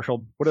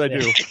court-martialed. What did I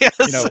do?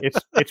 Yes.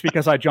 It's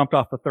because I jumped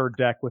off the third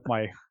deck with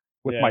my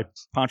Yeah. my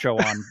poncho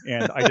on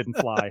and I didn't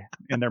fly,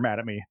 and they're mad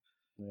at me.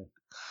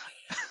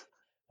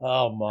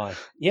 Oh my,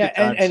 yeah,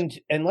 Good times.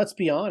 and let's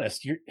be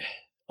honest. You're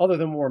other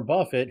than Warren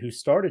Buffett, who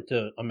started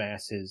to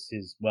amass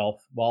his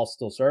wealth while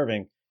still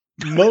serving.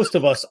 Most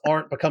of us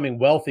aren't becoming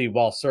wealthy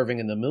while serving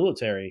in the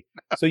military.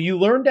 So you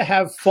learn to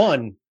have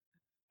fun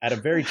at a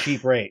very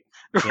cheap rate.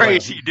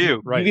 Right, you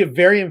do. Right. You get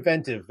very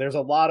inventive. There's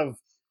a lot of,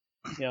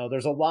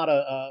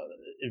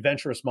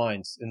 adventurous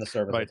minds in the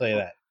service. I'll Right. tell you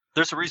that.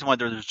 There's a reason why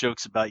there's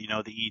jokes about the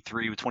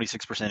E3 with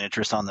 26%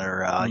 interest on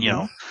their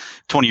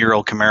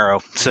 20-year-old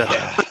Camaro. So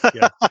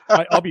Yeah.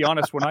 I'll be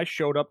honest. When I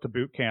showed up to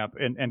boot camp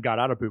and got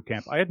out of boot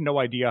camp, I had no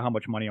idea how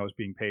much money I was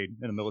being paid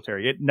in the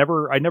military. I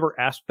never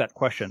asked that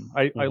question.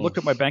 I looked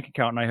at my bank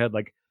account and I had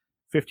like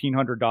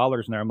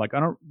 $1,500 in there. I'm like,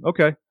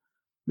 okay,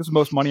 this is the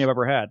most money I've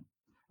ever had.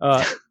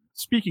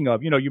 Speaking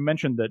of, you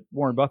mentioned that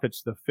Warren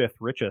Buffett's the fifth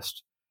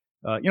richest.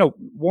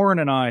 Warren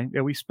and I,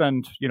 we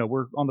spend,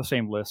 we're on the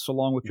same list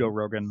along with Joe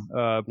Rogan.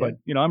 But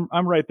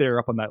I'm right there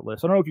up on that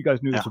list. I don't know if you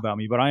guys knew this about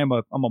me, but I'm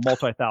a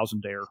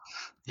multi-thousandaire.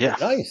 yeah,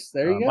 Nice.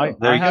 There you go.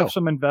 There I you have go.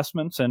 some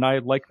investments, and I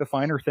like the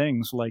finer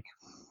things. Like,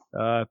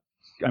 I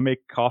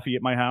make coffee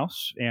at my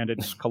house, and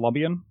it's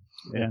Colombian,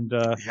 and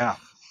yeah.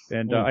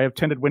 I have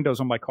tinted windows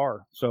on my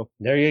car. So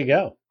There you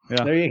go.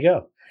 Yeah. There you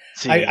go.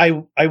 See,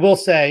 I will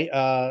say,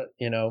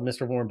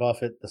 Mr. Warren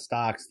Buffett, the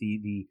stocks,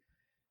 the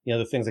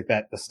things like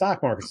that. The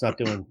stock market's not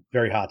doing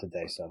very hot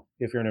today. So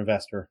if you're an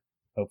investor,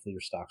 hopefully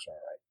your stocks are all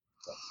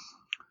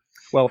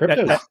well,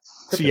 right.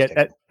 see,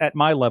 at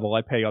my level,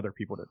 I pay other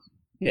people to.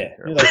 Yeah,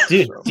 care. you're like,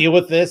 dude, So- deal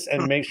with this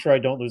and make sure I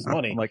don't lose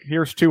money. I'm like,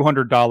 here's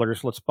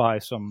 $200. Let's buy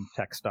some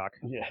tech stock.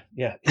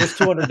 Yeah. Here's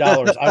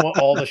 $200. I want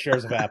all the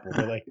shares of Apple.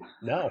 They're like,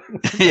 no.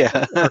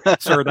 yeah.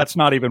 Sir, that's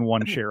not even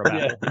one share of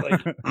Yeah, Apple.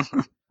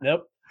 like,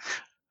 nope.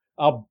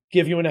 I'll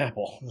give you an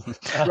apple. We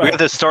got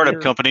this startup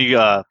company,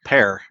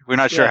 Pear. We're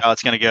not sure Yeah. how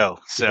it's going to go.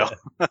 So,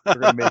 We're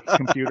going to make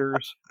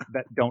computers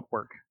that don't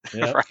work.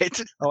 Yeah.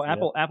 right. Oh,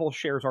 Apple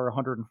shares are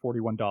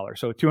 $141.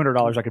 So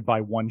 $200, I could buy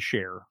one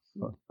share.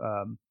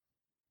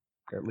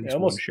 At least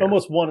one share.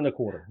 Almost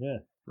 1.25. Yeah.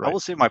 I will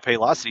say my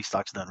Paylocity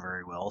stock's done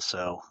very well.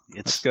 So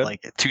it's good.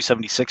 like at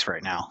 276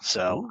 right now.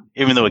 So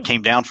even though it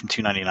came down from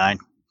 299,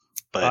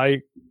 but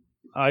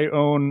I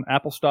own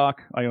Apple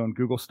stock. I own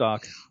Google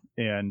stock.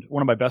 And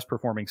one of my best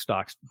performing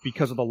stocks,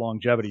 because of the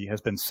longevity,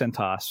 has been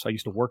Cintas. I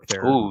used to work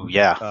there. ooh,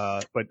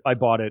 yeah. But I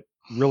bought it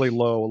really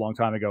low a long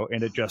time ago.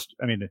 And it just,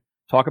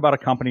 talk about a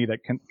company that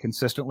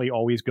consistently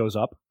always goes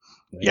up.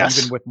 Yes.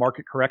 Even with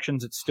market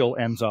corrections, it still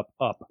ends up.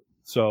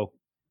 So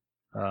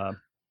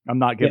I'm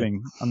not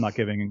giving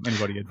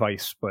anybody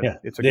advice, but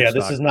it's a good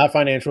this stock. is not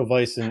financial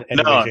advice in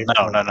any No, way, shape,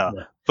 or form.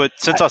 no. But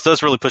Cintas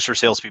does really push their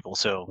salespeople,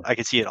 so I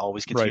can see it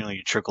always continuing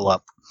to trickle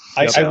up.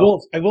 I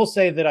So- will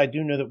say that I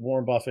do know that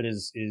Warren Buffett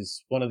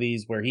is one of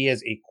these where he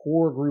has a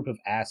core group of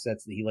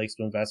assets that he likes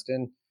to invest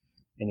in,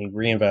 and he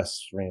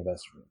reinvests.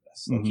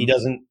 Like he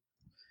doesn't.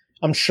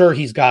 I'm sure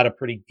he's got a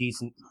pretty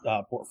decent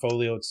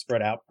portfolio. It's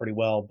spread out pretty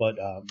well, but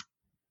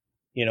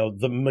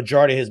the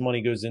majority of his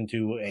money goes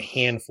into a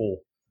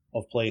handful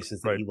of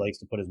places that he likes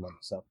to put his money.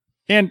 So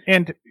And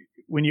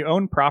when you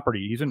own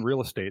property, he's in real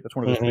estate. That's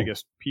one of his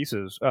biggest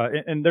pieces.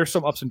 And there's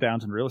some ups and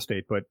downs in real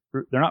estate, but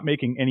they're not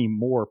making any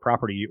more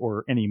property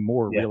or any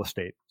more real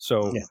estate.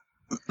 So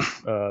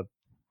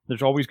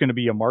there's always going to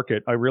be a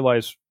market. I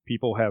realize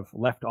people have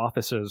left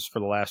offices for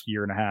the last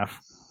year and a half,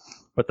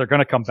 but they're going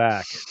to come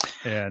back.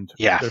 And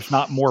there's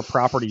not more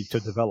property to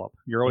develop.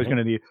 You're always going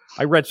to need.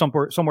 I read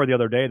somewhere the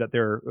other day that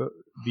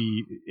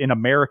in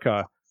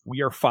America,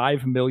 we are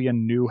 5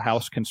 million new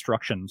house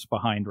constructions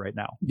behind right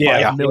now.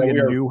 Yeah, 5 million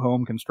new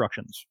home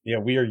constructions. Yeah,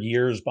 we are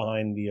years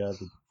behind the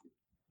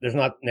there's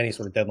not any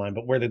sort of deadline,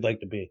 but where they'd like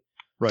to be.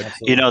 Right.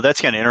 Absolutely.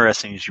 That's kind of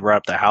interesting as you brought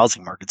up the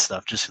housing market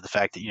stuff, just for the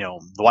fact that,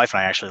 the wife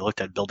and I actually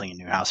looked at building a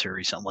new house here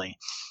recently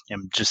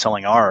and just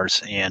selling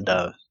ours and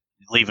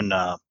leaving,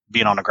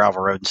 being on a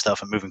gravel road and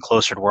stuff and moving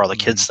closer to where all the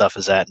kids' stuff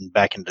is at and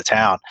back into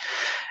town.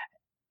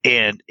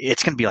 And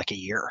it's going to be like a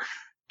year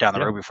down the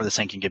road before this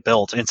thing can get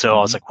built. And so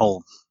I was like,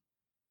 well,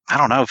 I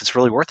don't know if it's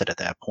really worth it at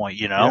that point,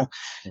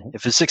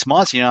 If it's 6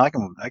 months, I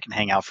can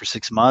hang out for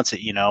 6 months,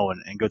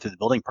 and go through the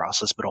building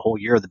process, but a whole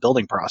year of the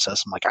building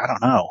process, I'm like, I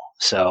don't know.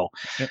 So,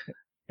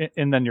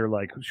 and then you're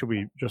like, should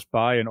we just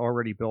buy an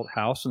already built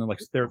house? And then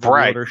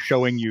they're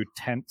showing you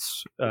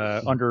tents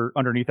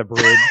underneath a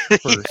bridge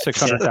for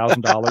 $600,000,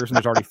 and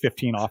there's already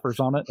 15 offers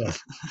on it.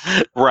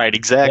 Yeah. Right,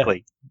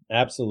 exactly. Yeah,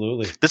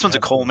 absolutely. This one's a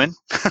Coleman.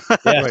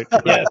 Yeah. Right.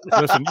 Yeah.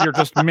 Listen, you're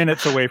just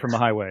minutes away from the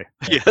highway.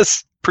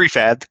 Yes,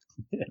 prefab.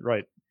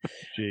 Right.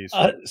 Jeez.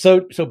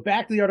 So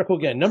back to the article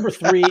again. Number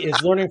 3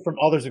 is learning from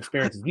others'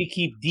 experiences. We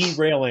keep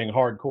derailing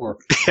hardcore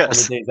on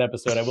today's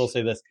episode. I will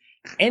say this.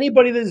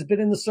 Anybody that has been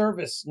in the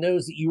service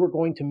knows that you are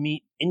going to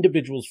meet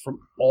individuals from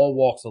all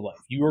walks of life.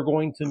 You are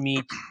going to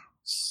meet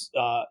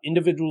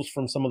individuals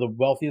from some of the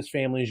wealthiest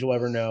families you'll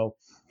ever know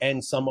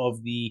and some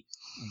of the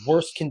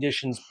worst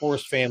conditions,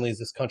 poorest families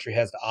this country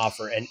has to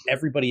offer, and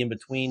everybody in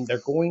between. They're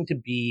going to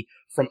be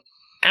from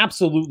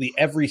absolutely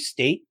every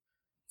state,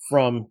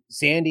 from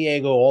San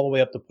Diego all the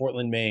way up to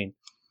Portland, Maine.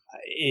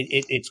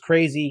 It's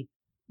crazy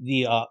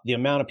the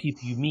amount of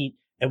people you meet.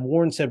 And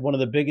Warren said one of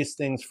the biggest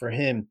things for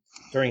him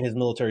during his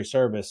military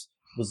service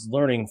was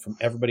learning from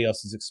everybody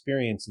else's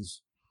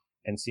experiences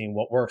and seeing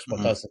what works,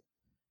 what doesn't.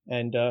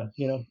 And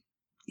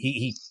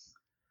he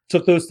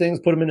took those things,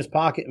 put them in his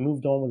pocket, and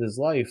moved on with his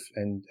life,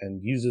 and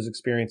used those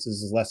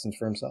experiences as lessons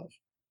for himself.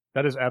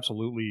 That is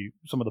absolutely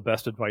some of the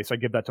best advice. I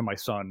give that to my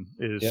son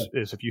is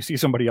if you see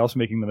somebody else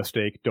making the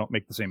mistake, don't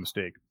make the same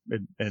mistake.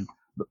 And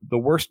the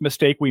worst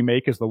mistake we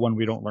make is the one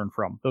we don't learn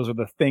from. Those are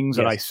the things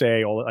that I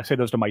say. I say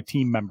those to my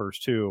team members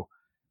too.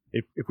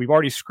 If we've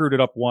already screwed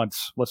it up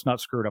once, let's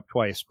not screw it up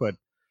twice. But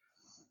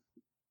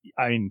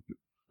I mean,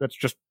 that's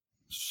just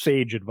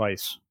sage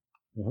advice.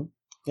 Mm-hmm.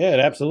 Yeah, it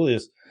absolutely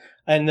is.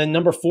 And then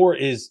number 4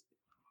 is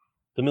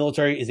the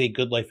military is a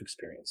good life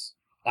experience.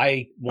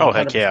 I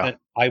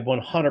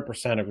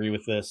 100% agree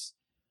with this.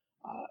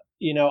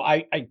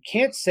 I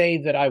can't say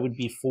that I would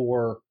be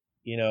for,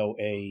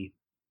 a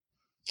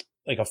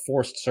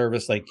forced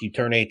service, like you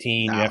turn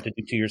 18, you have to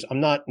do 2 years. I'm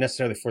not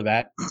necessarily for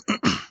that.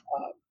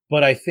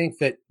 But I think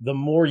that the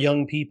more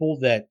young people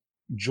that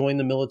join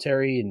the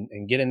military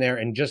and get in there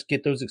and just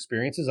get those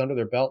experiences under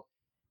their belt,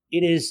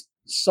 it is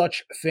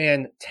such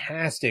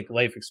fantastic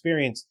life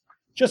experience.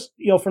 Just,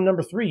 from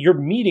number 3, you're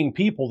meeting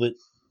people that,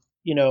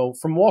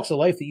 from walks of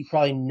life that you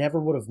probably never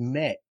would have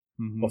met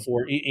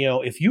before.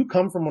 If you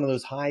come from one of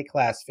those high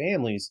class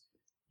families,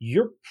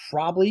 you're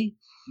probably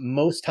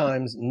most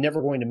times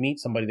never going to meet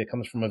somebody that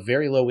comes from a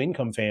very low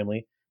income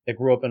family that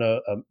grew up in a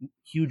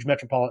huge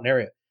metropolitan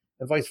area,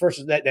 and vice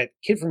versa. That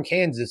kid from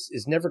Kansas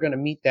is never going to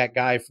meet that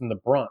guy from the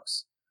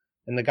Bronx,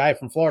 and the guy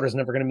from Florida is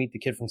never going to meet the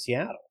kid from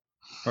Seattle.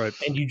 Right.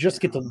 And you just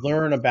get to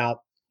learn about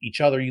each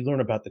other. You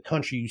learn about the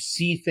country. You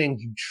see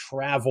things. You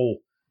travel,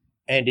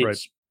 and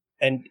it's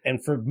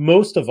and for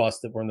most of us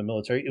that were in the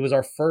military, it was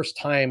our first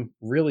time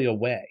really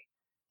away,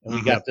 and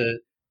we got to,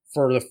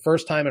 for the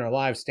first time in our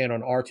lives, stand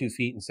on our 2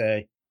 feet and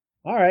say,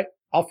 "All right,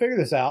 I'll figure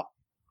this out."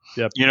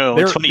 Yep.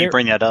 It's funny you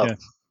bring that up.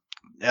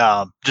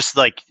 Yeah. Just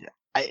like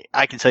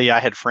I can tell you, I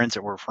had friends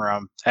that were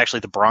from actually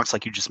the Bronx,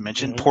 like you just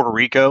mentioned, Puerto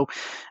Rico,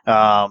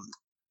 all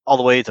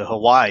the way to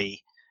Hawaii.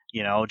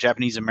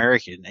 Japanese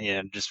American,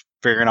 and just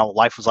figuring out what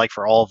life was like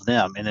for all of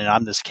them. And then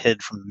I'm this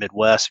kid from the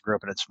Midwest, grew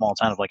up in a small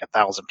town of like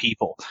 1,000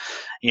 people.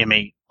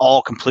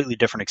 All completely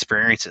different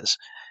experiences.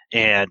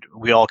 And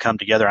we all come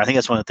together. I think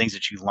that's one of the things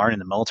that you learn in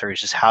the military is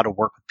just how to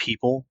work with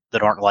people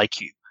that aren't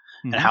like you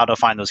and how to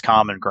find those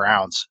common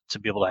grounds to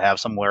be able to have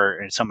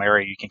somewhere in some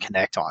area you can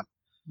connect on.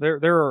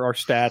 There are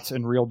stats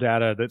and real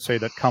data that say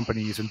that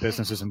companies and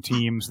businesses and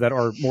teams that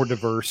are more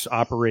diverse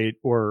operate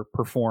or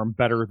perform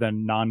better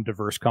than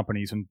non-diverse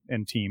companies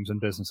and teams and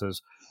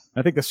businesses.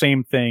 And I think the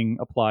same thing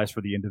applies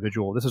for the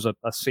individual. This is a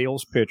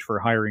sales pitch for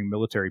hiring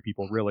military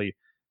people, really.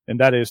 And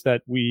that is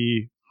that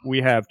we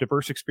have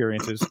diverse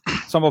experiences.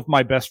 Some of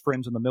my best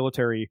friends in the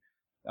military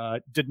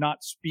did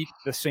not speak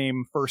the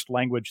same first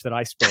language that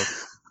I spoke.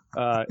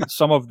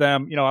 Some of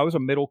them, I was a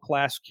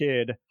middle-class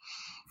kid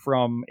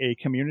from a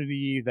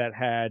community that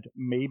had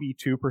maybe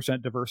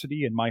 2%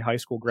 diversity in my high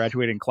school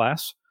graduating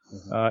class.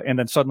 And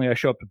then suddenly I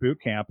show up to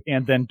boot camp,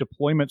 and then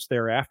deployments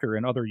thereafter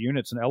and other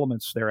units and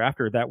elements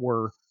thereafter that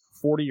were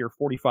 40 or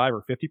 45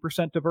 or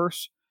 50%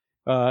 diverse.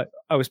 I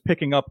was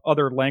picking up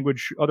other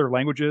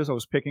languages. I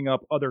was picking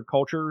up other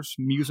cultures,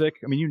 music.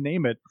 I mean, you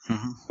name it.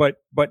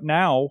 But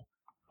now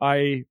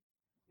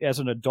as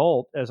an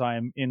adult, as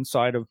I'm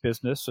inside of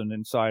business and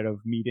inside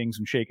of meetings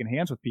and shaking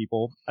hands with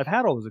people, I've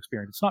had all those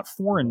experiences. It's not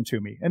foreign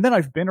to me. And then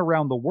I've been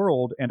around the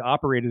world and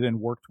operated and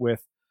worked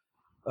with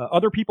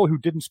other people who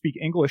didn't speak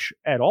English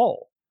at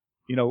all.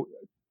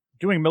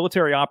 Doing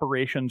military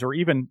operations, or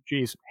even,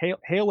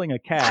 hailing a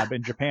cab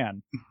in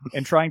Japan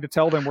and trying to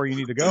tell them where you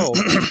need to go.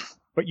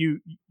 But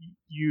you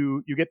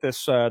get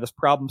this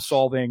problem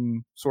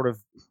solving sort of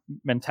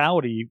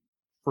mentality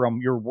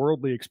from your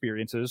worldly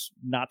experiences,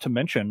 not to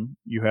mention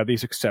you have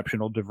these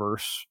exceptional,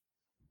 diverse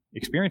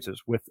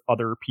experiences with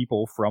other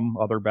people from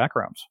other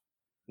backgrounds.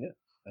 Yeah,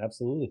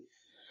 absolutely.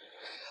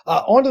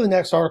 On to the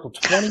next article.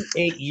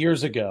 28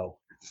 years ago,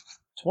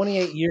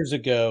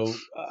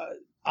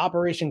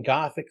 Operation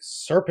Gothic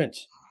Serpent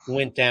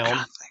went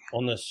down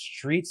on the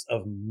streets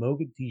of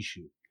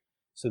Mogadishu.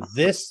 So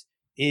this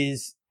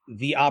is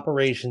the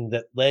operation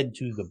that led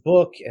to the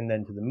book and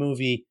then to the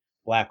movie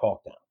Black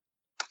Hawk Down.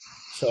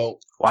 So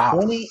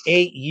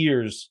 28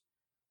 years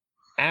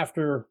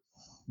after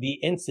the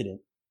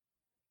incident,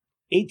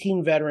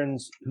 18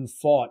 veterans who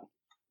fought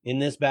in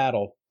this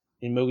battle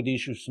in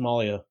Mogadishu,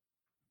 Somalia,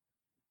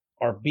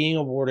 are being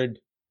awarded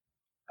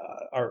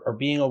are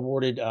being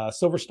awarded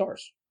Silver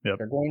Stars. Yep.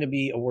 They're going to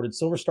be awarded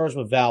Silver Stars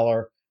with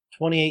Valor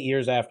 28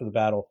 years after the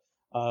battle.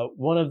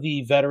 One of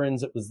the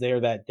veterans that was there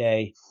that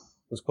day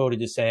was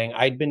quoted as saying,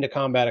 "I'd been to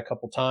combat a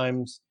couple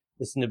times.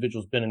 This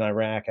individual's been in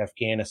Iraq,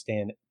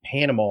 Afghanistan,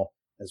 Panama,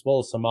 as well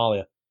as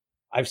Somalia.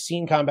 I've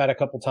seen combat a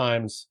couple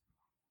times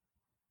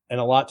and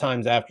a lot of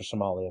times after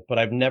Somalia, but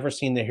I've never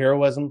seen the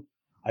heroism.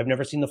 I've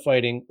never seen the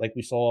fighting like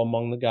we saw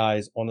among the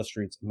guys on the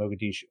streets of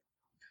Mogadishu."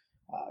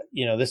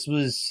 This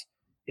was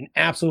an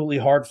absolutely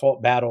hard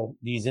fought battle.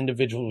 These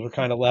individuals were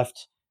kind of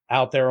left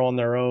out there on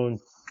their own.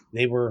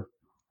 They were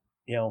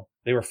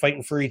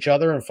fighting for each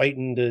other and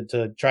fighting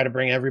to try to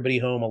bring everybody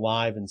home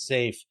alive and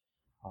safe.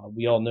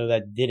 We all know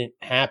that didn't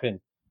happen,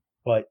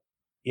 but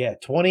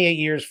 28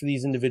 years for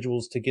these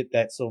individuals to get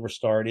that Silver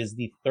Star. It is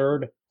the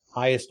third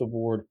highest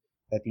award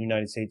that the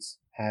United States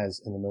has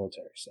in the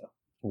military. So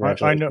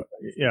I know.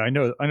 Yeah, I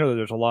know that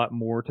there's a lot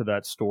more to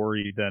that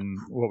story than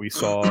what we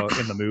saw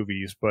in the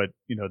movies, but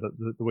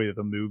the way that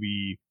the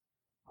movie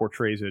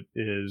portrays it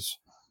is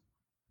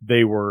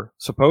they were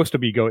supposed to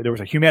be there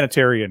was a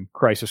humanitarian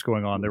crisis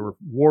going on. There were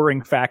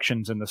warring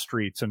factions in the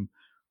streets, and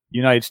the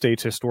United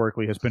States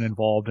historically has been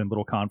involved in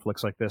little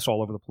conflicts like this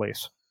all over the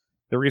place.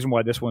 The reason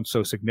why this one's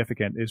so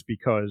significant is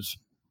because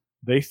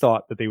they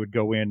thought that they would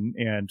go in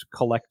and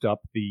collect up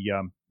the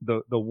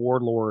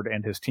warlord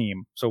and his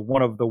team. So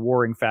one of the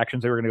warring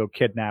factions, they were going to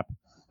go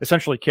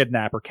essentially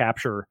kidnap or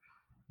capture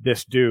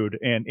this dude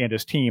and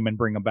his team and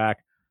bring him back.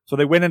 So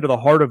they went into the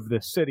heart of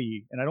the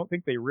city, and I don't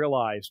think they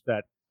realized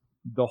that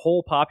the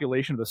whole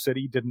population of the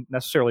city didn't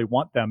necessarily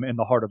want them in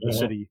the heart of the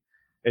city.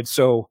 And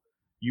so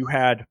you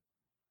had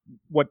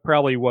what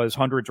probably was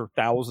hundreds or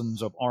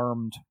thousands of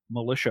armed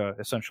militia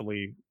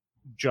essentially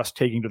just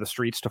taking to the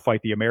streets to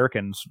fight the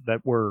Americans that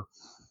were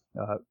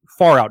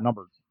far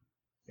outnumbered.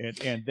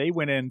 And they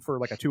went in for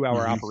like a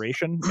 2-hour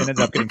operation and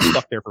ended up getting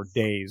stuck there for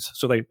days.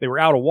 So they were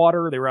out of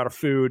water, they were out of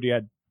food, you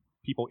had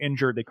people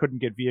injured, they couldn't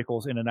get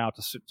vehicles in and out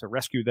to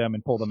rescue them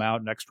and pull them out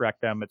and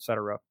extract them,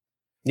 etc.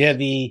 Yeah,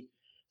 the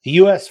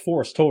U.S.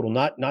 force total,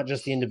 not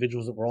just the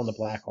individuals that were on the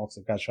Blackhawks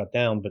that got shut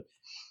down, but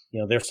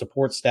their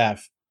support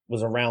staff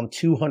was around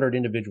 200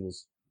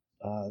 individuals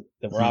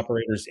that were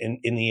operators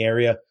in the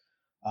area.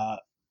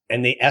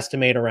 And they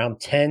estimate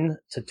around 10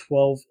 to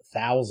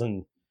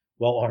 12,000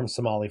 well-armed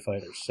Somali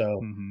fighters.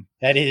 So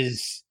that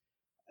is,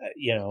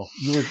 you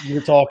were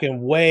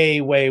talking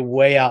way, way,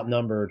 way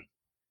outnumbered.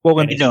 Well,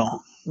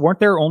 weren't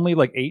there only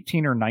like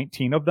 18 or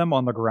 19 of them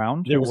on the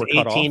ground? There was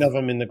 18 of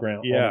them in the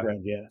ground. Yeah. On the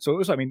ground, yeah. So it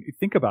was,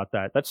 think about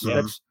that.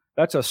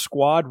 That's a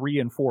squad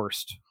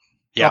reinforced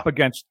up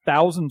against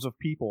thousands of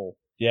people.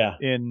 Yeah.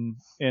 In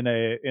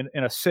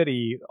a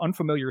city,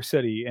 unfamiliar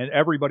city, and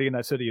everybody in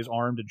that city is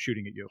armed and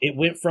shooting at you. It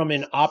went from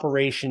an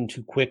operation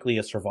to quickly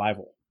a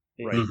survival.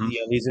 Right.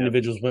 These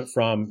individuals went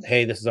from,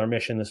 hey, this is our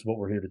mission, this is what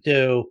we're here to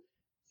do,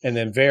 and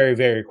then very,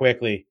 very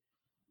quickly,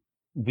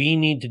 we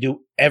need to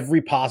do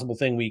every possible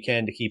thing we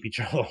can to keep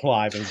each other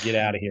alive and get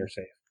out of here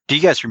safe. Do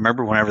you guys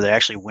remember whenever they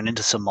actually went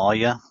into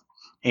Somalia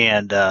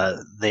and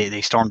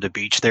they stormed the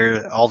beach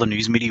there? All the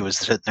news media was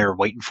sitting there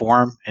waiting for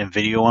them and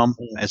video them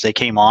as they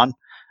came on.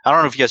 I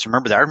don't know if you guys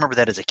remember that. I remember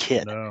that as a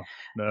kid. No.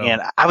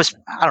 And I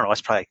don't know, I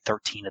was probably like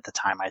 13 at the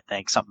time, I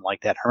think, something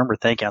like that. I remember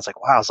thinking, I was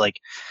like, wow,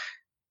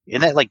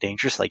 isn't that like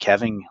dangerous? Like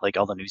having like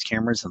all the news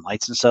cameras and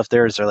lights and stuff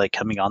there as they're like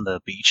coming on the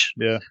beach.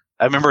 Yeah.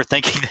 I remember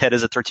thinking that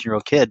as a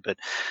 13-year-old kid, but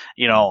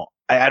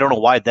I don't know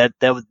why that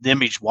the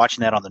image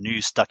watching that on the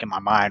news stuck in my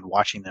mind,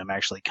 watching them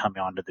actually come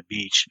onto the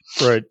beach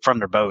from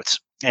their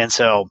boats. And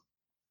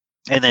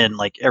then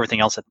like everything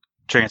else that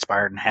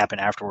transpired and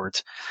happened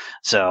afterwards.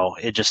 So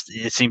it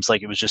seems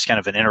like it was just kind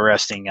of an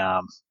interesting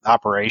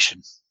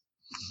operation.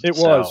 It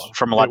was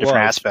from a lot of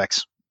different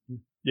aspects.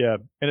 Yeah,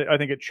 and I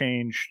think it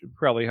changed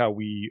probably how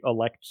we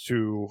elect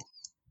to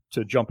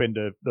jump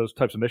into those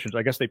types of missions.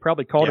 I guess they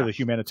probably called it a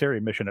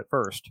humanitarian mission at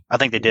first. I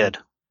think they did.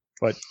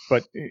 But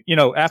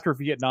after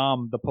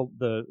Vietnam,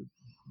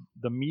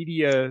 the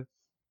media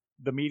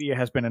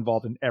has been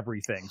involved in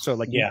everything. So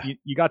like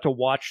you got to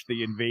watch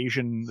the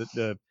invasion,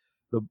 the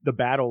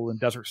battle in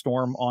Desert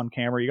Storm on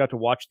camera. You got to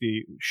watch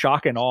the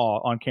shock and awe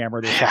on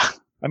camera.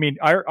 I mean,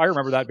 I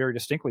remember that very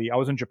distinctly. I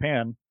was in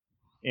Japan,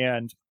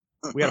 and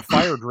we had a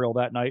fire drill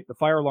that night. The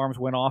fire alarms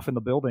went off in the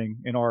building,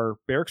 in our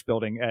barracks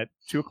building, at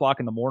 2:00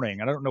 in the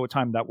morning. I don't know what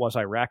time that was,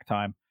 Iraq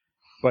time,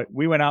 but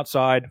we went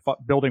outside.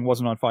 Building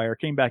wasn't on fire.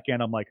 Came back in.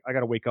 I'm like, I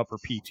got to wake up for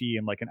PT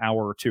in like an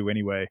hour or two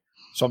anyway,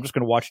 so I'm just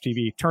going to watch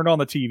TV. Turned on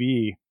the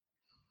TV,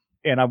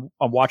 and I'm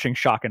watching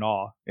shock and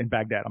awe in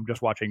Baghdad. I'm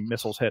just watching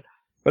missiles hit.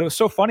 But it was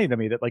so funny to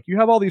me that like you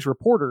have all these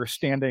reporters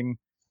standing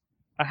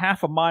a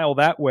half a mile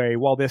that way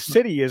while this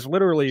city is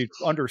literally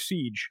under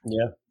siege.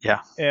 Yeah.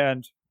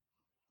 And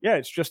yeah,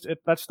 it's just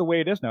that's the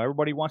way it is now.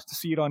 Everybody wants to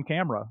see it on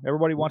camera.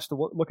 Everybody wants to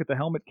look at the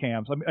helmet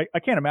cams. I mean, I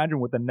can't imagine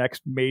what the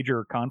next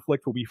major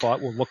conflict will be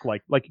fought will look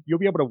like. Like you'll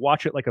be able to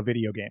watch it like a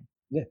video game.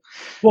 Yeah.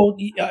 Well,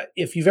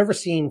 if you've ever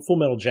seen Full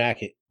Metal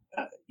Jacket,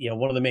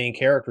 one of the main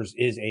characters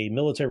is a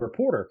military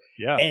reporter.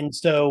 Yeah. And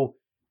so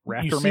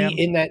Rafter Man.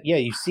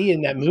 You see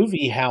in that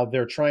movie how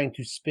they're trying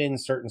to spin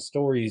certain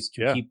stories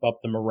to keep up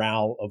the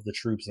morale of the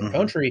troops in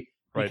country,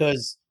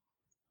 because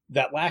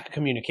that lack of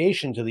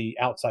communication to the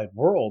outside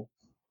world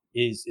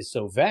is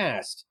so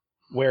vast,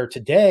 where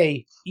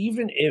today,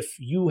 even if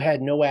you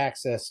had no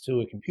access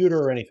to a computer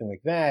or anything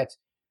like that,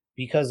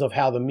 because of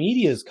how the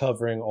media is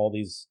covering all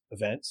these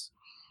events,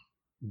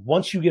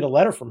 once you get a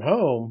letter from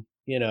home,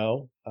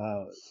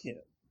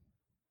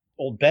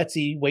 old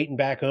Betsy waiting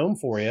back home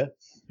for you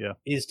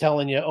is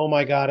telling you, oh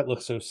my God, it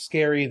looks so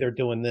scary. They're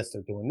doing this,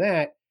 they're doing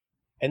that.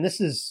 And this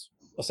is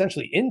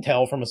essentially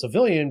intel from a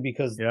civilian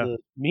because the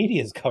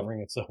media is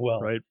covering it so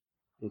well. Right.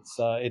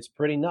 It's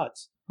pretty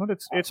nuts. Well,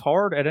 it's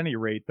hard at any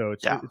rate, though.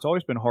 It's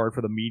always been hard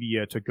for the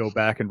media to go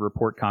back and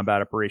report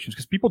combat operations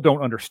because people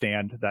don't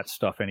understand that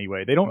stuff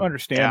anyway. They don't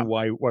understand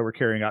why we're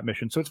carrying out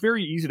missions. So it's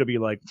very easy to be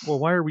like, well,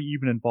 why are we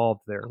even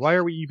involved there? Why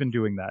are we even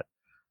doing that?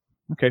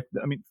 Okay,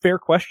 I mean, fair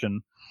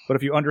question. But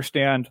if you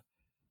understand,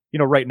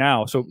 right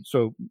now, so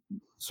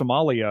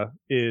Somalia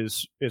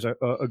is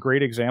a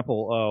great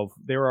example of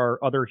there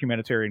are other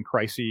humanitarian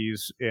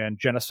crises and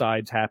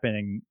genocides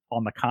happening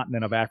on the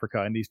continent of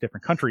Africa in these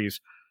different countries.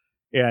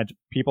 And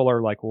people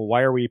are like, well,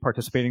 why are we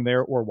participating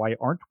there? Or why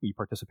aren't we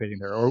participating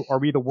there? Or are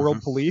we the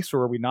world police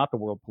or are we not the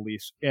world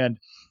police? And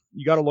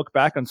you got to look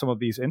back on some of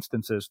these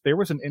instances. There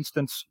was an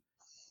instance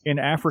in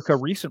Africa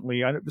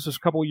recently, this is a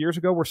couple of years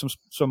ago, where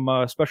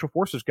some special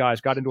forces guys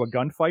got into a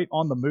gunfight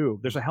on the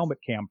move. There's a helmet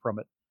cam from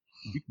it.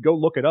 You can go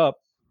look it up.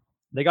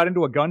 They got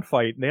into a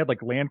gunfight and they had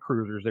like Land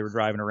Cruisers they were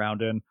driving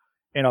around in.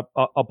 And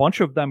a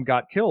bunch of them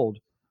got killed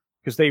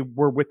because they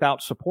were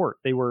without support.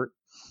 They were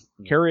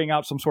carrying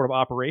out some sort of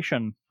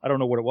operation. I don't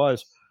know what it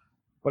was,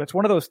 but it's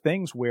one of those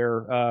things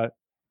where,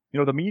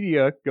 the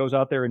media goes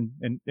out there and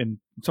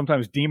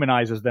sometimes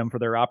demonizes them for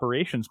their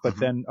operations. But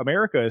then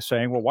America is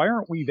saying, well, why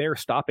aren't we there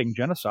stopping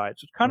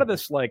genocides? It's kind of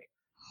this like,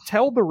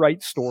 tell the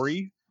right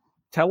story,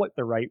 tell it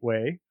the right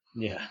way.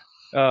 Yeah.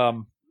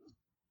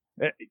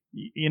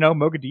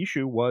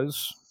 Mogadishu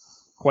was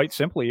quite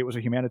simply, it was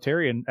a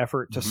humanitarian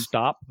effort to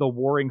stop the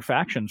warring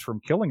factions from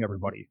killing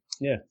everybody.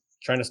 Yeah.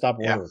 Trying to stop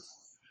war.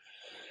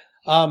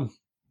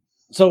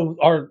 So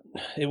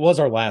it was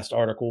our last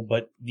article,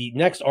 but the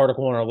next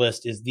article on our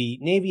list is the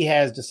Navy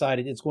has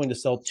decided it's going to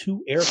sell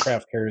 2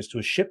 aircraft carriers to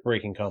a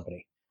shipbreaking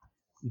company.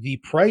 The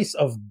price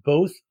of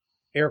both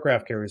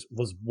aircraft carriers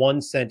was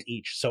 1 cent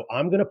each. So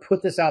I'm going to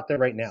put this out there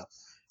right now.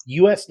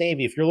 U.S.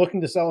 Navy, if you're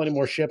looking to sell any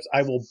more ships,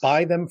 I will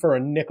buy them for a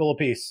nickel a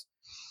piece.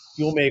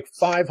 You'll make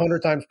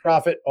 500 times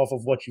profit off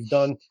of what you've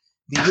done.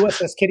 The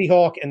USS Kitty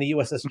Hawk and the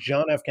USS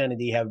John F.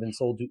 Kennedy have been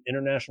sold to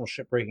International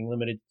Shipbreaking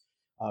Limited,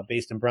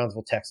 based in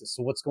Brownsville, Texas.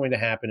 So what's going to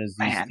happen is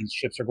these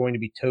ships are going to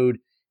be towed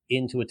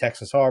into a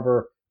Texas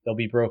harbor. They'll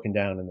be broken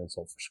down and then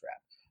sold for scrap.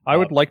 I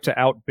would like to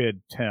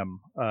outbid Tim,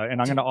 and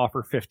I'm going to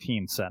offer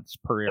 15 cents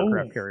per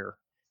aircraft carrier.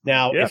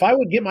 Now, if I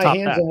would get my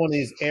hands on one of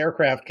these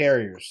aircraft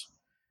carriers,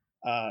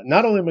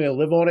 not only am I going to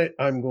live on it,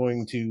 I'm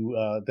going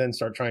to then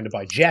start trying to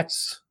buy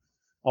jets.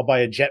 I'll buy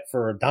a jet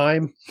for a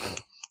dime,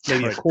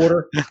 maybe a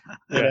quarter.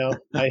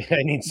 I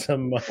need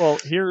some.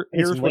 Here's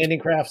some landing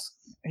crafts.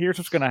 Here's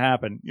what's going to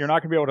happen. You're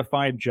not going to be able to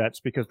find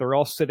jets because they're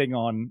all sitting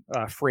on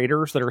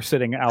freighters that are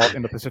sitting out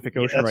in the Pacific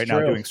Ocean right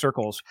now doing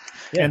circles.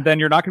 Yeah. And then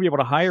you're not going to be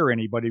able to hire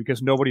anybody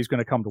because nobody's going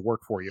to come to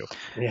work for you.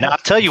 Yeah. Now, I'll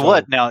tell you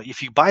what. Now,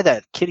 if you buy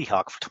that Kitty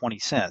Hawk for 20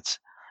 cents,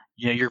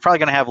 you're probably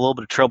going to have a little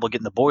bit of trouble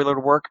getting the boiler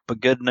to work. But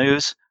good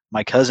news,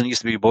 my cousin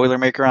used to be a boiler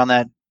maker on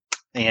that.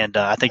 And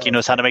I think he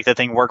knows how to make that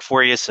thing work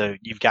for you. So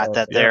you've got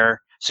that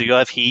there. So you'll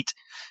have heat.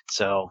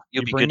 So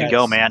you'll be good to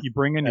go, man. You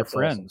bring in your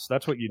friends. Awesome.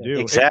 That's what you do.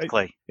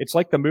 Exactly. It's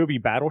like the movie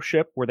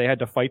Battleship where they had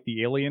to fight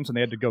the aliens and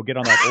they had to go get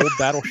on that old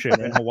battleship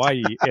in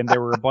Hawaii. And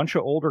there were a bunch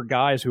of older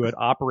guys who had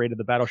operated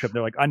the battleship.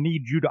 They're like, I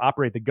need you to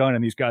operate the gun.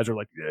 And these guys are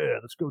like, yeah,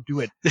 let's go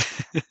do it.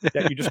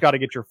 You just got to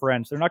get your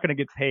friends. They're not going to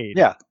get paid.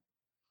 Yeah.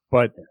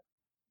 But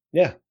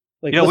yeah.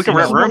 Like, we can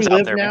rent rooms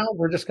out there now.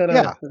 We're just going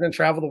to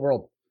travel the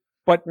world.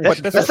 But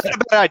that's not a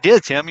bad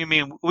idea, Tim. I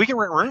mean, we can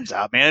rent rooms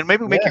out, man.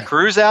 Maybe make a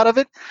cruise out of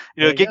it.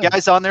 Get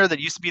guys on there that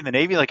used to be in the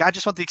Navy. Like, I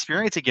just want the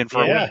experience again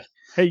for a week.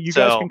 Hey, you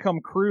guys can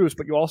come cruise,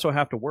 but you also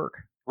have to work.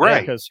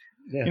 Right. Because,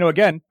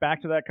 again,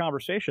 back to that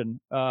conversation,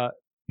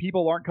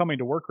 people aren't coming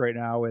to work right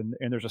now, and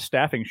there's a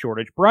staffing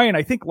shortage. Brian,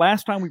 I think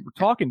last time we were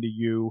talking to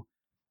you,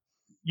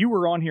 you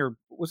were on here.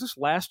 Was this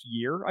last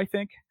year, I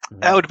think?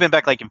 That would have been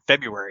back like in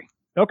February.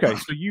 Okay,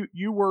 so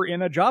you were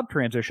in a job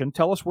transition.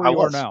 Tell us where you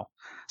are now.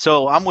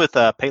 So I'm with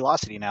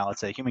Paylocity now.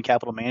 It's a human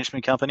capital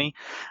management company,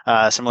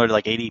 similar to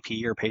like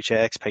ADP or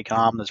Paychex,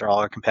 Paycom. Those are all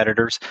our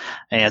competitors.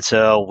 And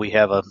so we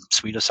have a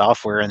suite of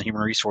software in the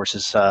human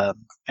resources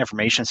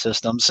information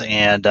systems.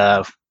 And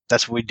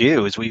that's what we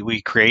do is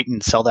we create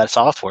and sell that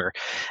software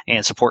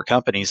and support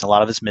companies. A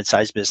lot of it's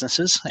mid-sized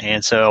businesses.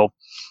 And so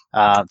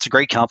it's a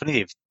great company.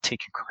 They've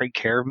taken great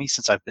care of me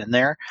since I've been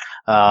there.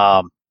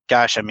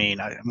 Gosh, I mean,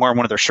 I'm wearing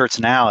one of their shirts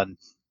now, and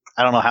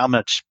I don't know how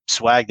much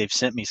swag they've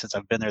sent me since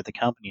I've been there at the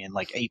company in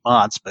like 8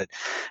 months, but it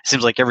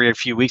seems like every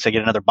few weeks I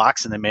get another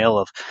box in the mail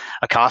of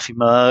a coffee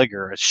mug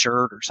or a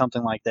shirt or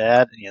something like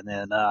that. And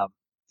then,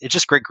 it's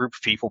just a great group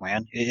of people,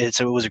 man. It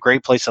was a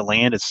great place to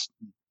land. It's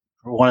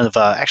one of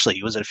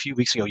actually, was it a few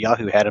weeks ago?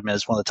 Yahoo had him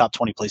as one of the top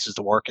 20 places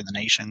to work in the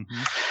nation.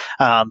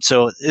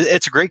 So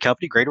it's a great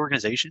company, great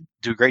organization,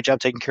 do a great job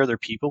taking care of their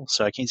people.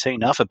 So I can't say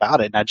enough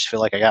about it. And I just feel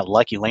like I got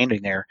lucky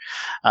landing there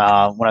when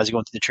I was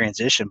going through the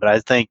transition. But I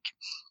think,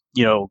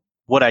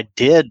 what I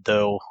did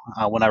though,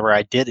 whenever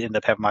I did end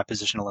up having my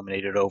position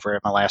eliminated over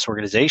at my last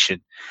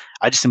organization,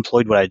 I just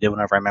employed what I did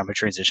whenever I made my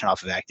transition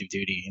off of active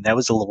duty, and that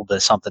was a little bit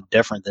something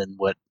different than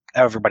what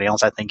everybody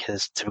else I think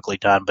has typically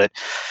done. But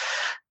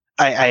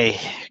I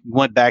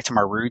went back to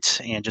my roots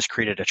and just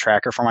created a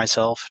tracker for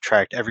myself,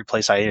 tracked every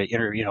place I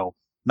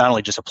not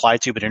only just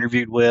applied to, but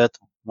interviewed with,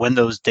 when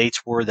those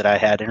dates were that I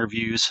had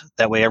interviews.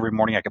 That way every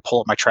morning I could pull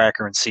up my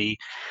tracker and see,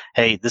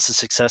 hey, this is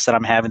success that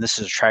I'm having, this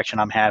is attraction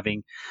I'm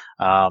having.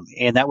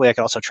 And that way I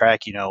could also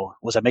track,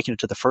 was I making it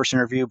to the first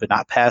interview but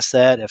not past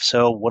that? If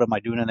so, what am I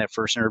doing in that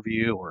first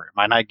interview? Or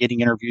am I not getting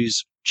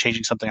interviews,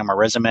 changing something on my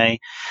resume?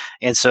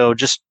 And so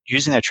just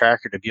using that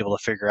tracker to be able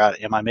to figure out,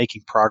 am I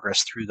making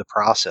progress through the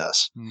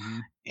process?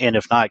 And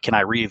if not, can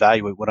I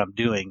reevaluate what I'm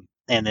doing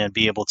and then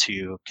be able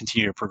to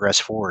continue to progress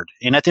forward?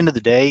 And at the end of the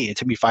day, it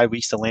took me 5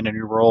 weeks to land a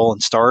new role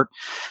and start.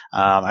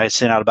 I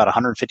sent out about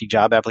 150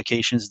 job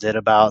applications, did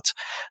about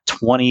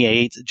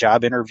 28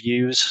 job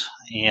interviews,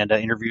 and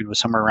interviewed with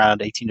somewhere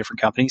around 18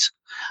 different companies.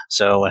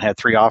 So I had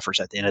 3 offers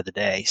at the end of the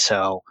day.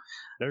 So,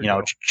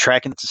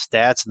 tracking the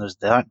stats and those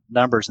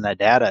numbers and that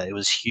data, it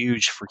was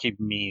huge for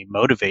keeping me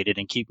motivated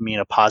and keeping me in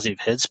a positive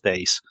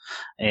headspace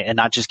and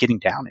not just getting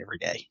down every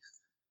day.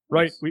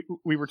 Right.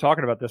 We were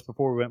talking about this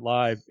before we went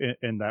live,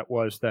 and that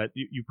was that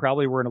you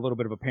probably were in a little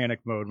bit of a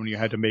panic mode when you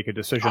had to make a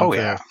decision. Oh,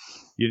 yeah.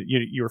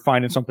 You were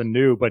finding something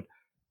new, but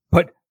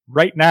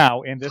right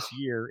now in this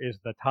year is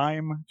the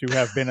time to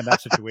have been in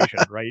that situation,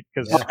 right?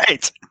 Because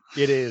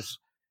it is,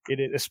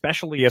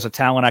 especially as a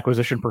talent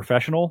acquisition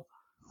professional,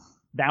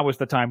 now is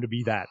the time to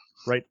be that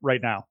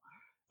right now.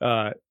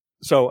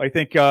 So I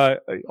think,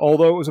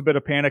 although it was a bit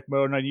of panic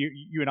mode, and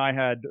you and I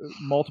had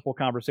multiple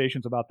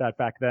conversations about that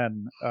back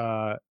then,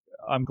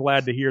 I'm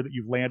glad to hear that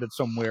you've landed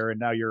somewhere and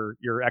now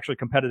you're actually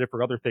competitive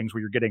for other things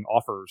where you're getting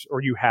offers, or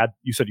you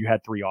said you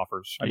had 3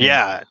 offers.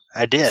 Yeah,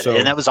 I did.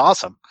 And that was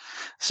awesome.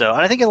 So,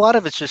 and I think a lot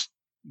of it's just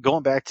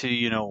going back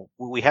to,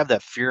 we have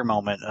that fear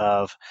moment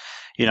of,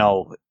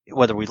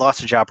 whether we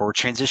lost a job or we're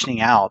transitioning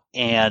out.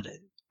 And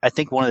I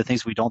think one of the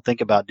things we don't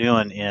think about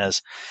doing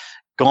is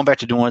going back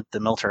to doing what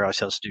the military always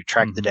tells us to do,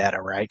 track the data,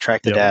 right?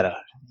 Track the data,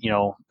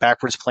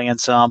 backwards plan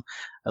some.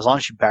 As long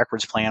as you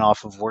backwards plan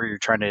off of where you're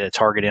trying to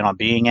target in on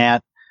being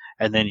at,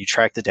 and then you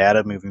track the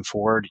data moving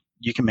forward,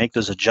 you can make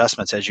those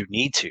adjustments as you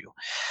need to.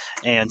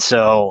 And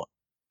so,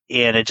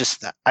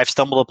 I've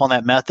stumbled upon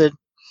that method.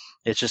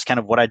 It's just kind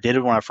of what I did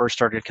when I first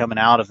started coming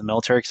out of the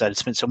military, because I had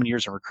spent so many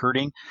years in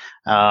recruiting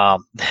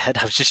that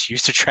I was just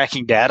used to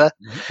tracking data.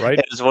 Right.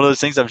 It was one of those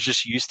things I was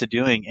just used to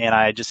doing, and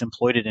I just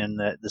employed it in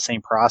the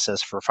same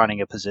process for finding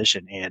a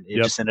position, and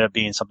it just ended up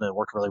being something that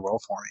worked really well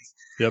for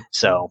me. Yep.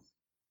 So.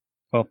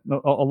 Well,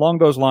 along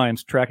those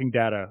lines, tracking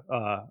data,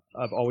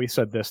 I've always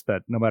said this,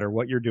 that no matter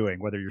what you're doing,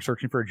 whether you're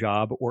searching for a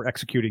job or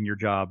executing your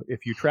job,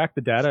 if you track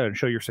the data and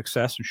show your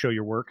success and show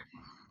your work,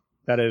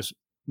 that is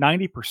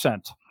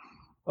 90%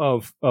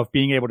 of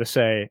being able to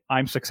say,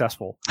 I'm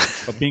successful,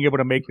 of being able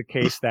to make the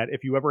case that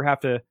if you ever have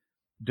to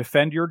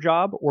defend your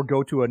job or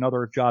go to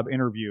another job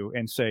interview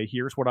and say,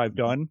 here's what I've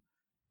done,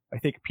 I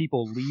think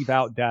people leave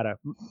out data.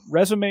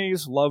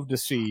 Resumes love to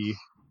see,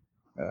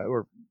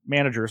 or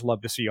managers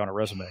love to see on a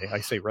resume. I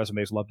say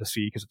resumes love to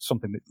see because it's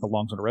something that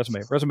belongs on a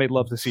resume. Resume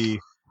love to see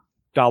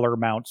dollar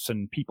amounts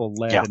and people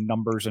led and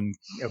numbers and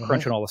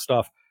crunching all the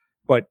stuff.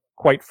 But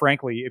quite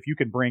frankly, if you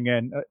can bring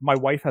in, my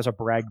wife has a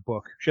brag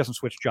book. She hasn't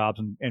switched jobs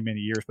in many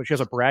years, but she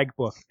has a brag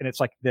book, and it's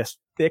like this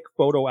thick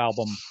photo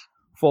album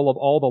full of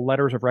all the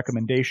letters of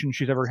recommendation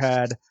she's ever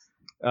had,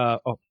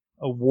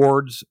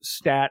 awards,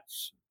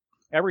 stats,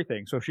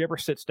 everything. So if she ever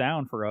sits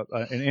down for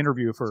an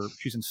interview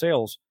she's in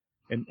sales,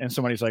 and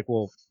somebody's like,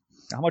 well,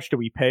 how much do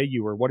we pay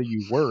you, or what are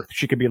you worth?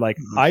 She could be like,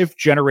 I've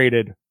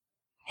generated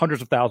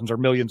hundreds of thousands or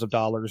millions of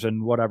dollars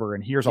and whatever,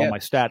 and here's all my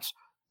stats.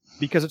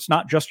 Because it's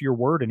not just your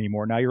word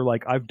anymore. Now you're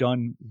like, I've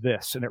done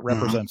this, and it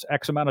represents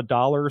X amount of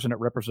dollars, and it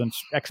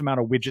represents X amount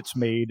of widgets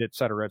made, et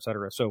cetera, et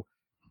cetera. So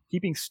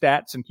keeping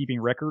stats and keeping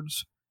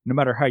records, no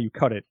matter how you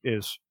cut it,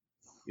 is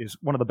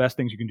one of the best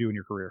things you can do in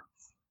your career.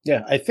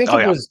 Yeah, I think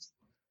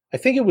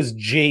it was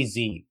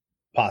Jay-Z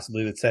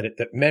possibly that said it,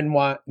 that men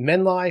lie,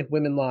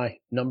 women lie,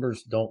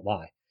 numbers don't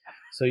lie.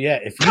 So yeah,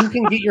 if you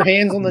can get your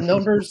hands on the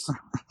numbers,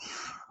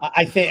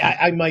 I think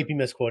I might be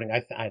misquoting.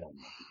 I don't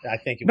know. I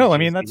think it was no. I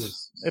mean,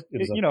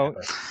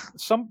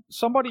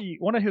 somebody.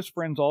 One of his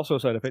friends also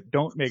said, "If it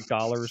don't make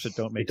dollars, it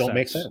don't make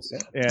sense." Yeah.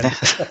 And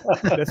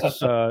this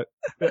is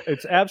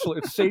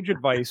it's sage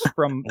advice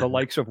from the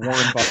likes of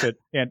Warren Buffett,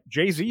 and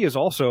Jay-Z is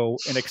also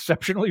an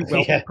exceptionally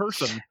wealthy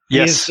person.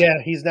 Yes,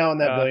 he's now in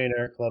that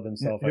billionaire club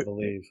himself, I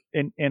believe.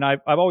 And I've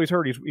always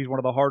heard he's one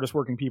of the hardest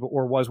working people,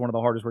 or was one of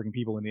the hardest working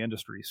people in the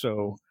industry.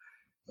 So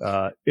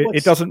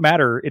it doesn't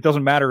matter. It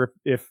doesn't matter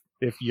if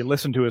you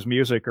listen to his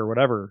music or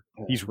whatever.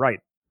 He's right.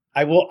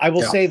 I will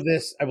Yeah. say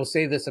this. I will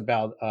say this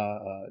about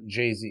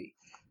Jay-Z.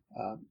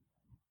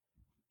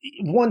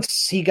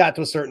 Once he got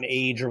to a certain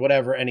age or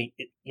whatever, and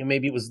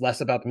maybe it was less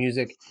about the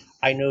music.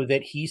 I know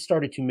that he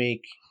started to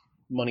make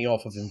money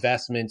off of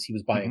investments. He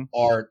was buying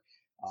art,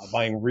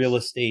 buying real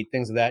estate,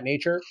 things of that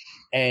nature.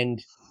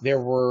 And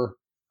there were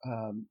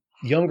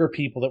younger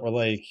people that were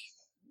like,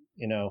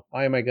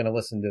 why am I going to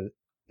listen to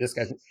this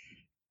guy?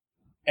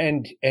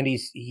 And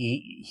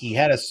he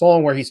had a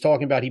song where he's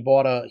talking about he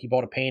bought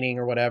a painting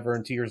or whatever,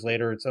 and 2 years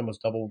later it's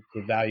almost double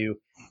the value.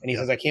 And he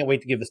says, I can't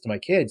wait to give this to my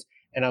kids.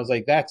 And I was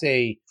like, that's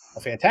a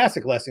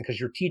fantastic lesson, because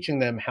you're teaching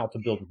them how to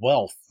build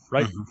wealth.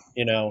 Right.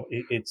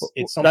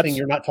 It's something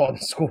you're not taught in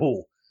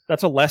school.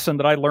 That's a lesson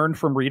that I learned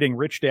from reading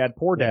Rich Dad,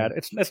 Poor Dad.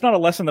 Yeah. It's not a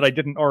lesson that I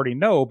didn't already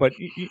know, but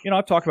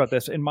I've talked about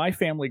this. In my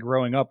family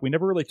growing up, we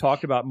never really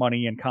talked about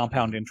money and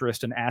compound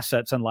interest and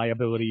assets and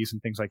liabilities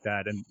and things like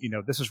that. And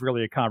this is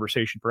really a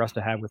conversation for us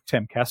to have with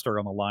Tim Kester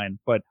on the line.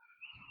 But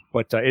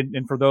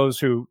and for those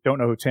who don't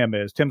know who Tim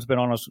is, Tim's been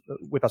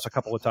with us a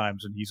couple of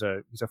times, and he's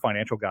a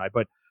financial guy.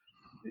 But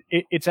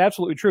it's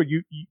absolutely true.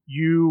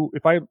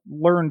 If I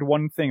learned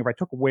one thing, if I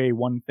took away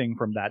one thing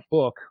from that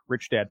book,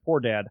 Rich Dad, Poor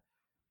Dad,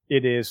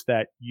 it is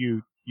that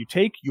you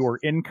take your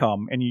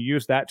income and you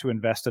use that to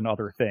invest in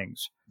other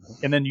things.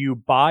 And then you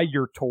buy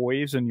your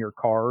toys and your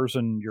cars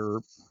and your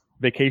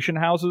vacation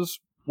houses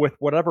with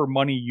whatever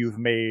money you've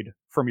made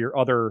from your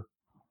other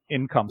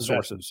income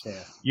sources.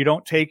 Yeah. You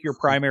don't take your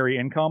primary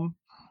income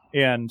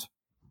and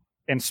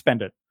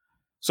spend it.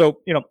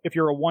 So, if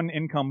you're a one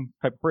income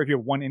type, if you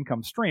have one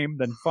income stream,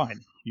 then fine.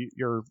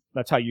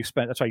 That's how you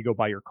spend. That's how you go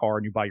buy your car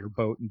and you buy your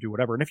boat and do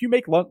whatever. And if you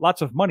make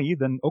lots of money,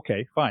 then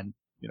okay, fine.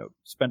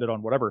 Spend it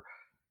on whatever.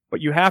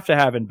 But you have to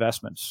have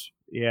investments.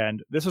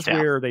 And this is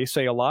where they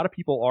say a lot of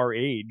people our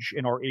age,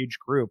 in our age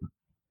group,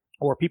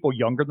 or people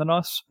younger than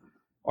us,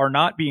 are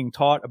not being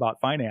taught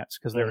about finance,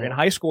 because they're in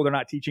high school. They're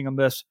not teaching them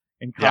this.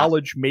 In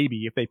college,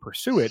 maybe if they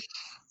pursue it.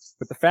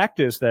 But the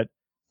fact is that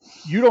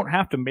you don't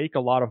have to make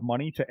a lot of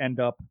money to end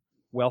up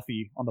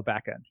wealthy on the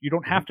back end. You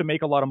don't have to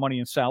make a lot of money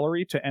in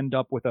salary to end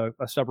up with a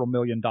several $1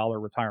 million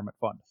retirement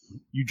fund.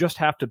 You just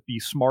have to be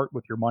smart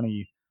with your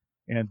money.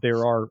 And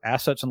there are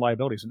assets and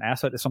liabilities. An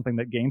asset is something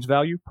that gains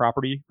value: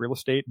 property, real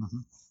estate,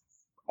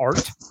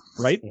 art,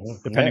 right?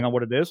 Depending on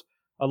what it is.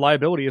 A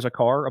liability is a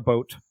car, a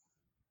boat,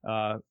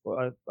 a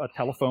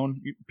telephone.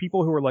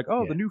 People who are like,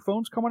 the new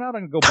phone's coming out,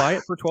 I'm going to go buy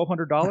it for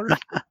 $1,200.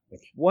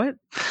 What?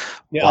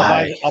 Yeah,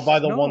 I'll buy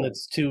the one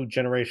that's 2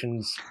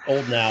 generations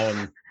old now,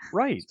 and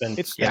right.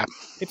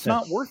 It's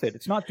not worth it.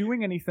 It's not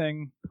doing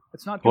anything.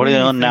 It's not. What are they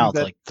on now? It's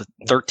like the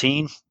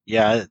 13.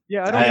 Yeah.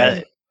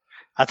 Yeah.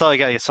 I thought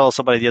I saw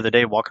somebody the other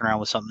day walking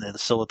around with something that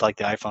still looked like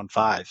the iPhone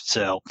 5.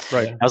 So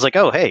right. I was like,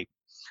 oh, hey,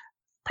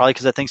 probably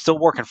because that thing's still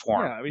working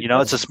for him.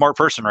 It's a smart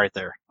person right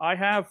there. I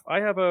have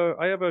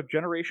a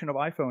generation of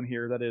iPhone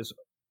here that is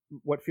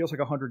what feels like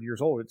 100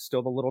 years old. It's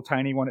still the little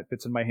tiny one. It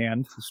fits in my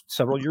hand. It's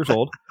several years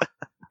old.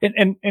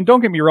 And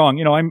don't get me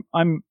wrong.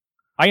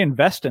 I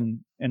invest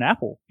in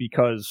Apple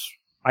because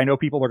I know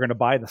people are going to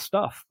buy the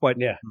stuff. But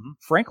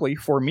frankly,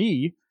 for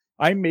me,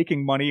 I'm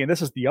making money, and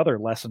this is the other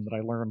lesson that I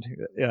learned.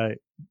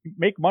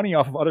 Make money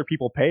off of other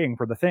people paying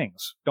for the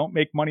things. Don't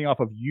make money off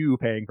of you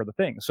paying for the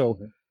things. So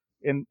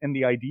in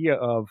the idea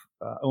of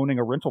owning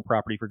a rental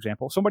property, for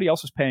example, somebody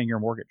else is paying your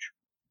mortgage.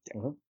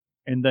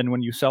 And then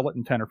when you sell it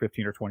in 10 or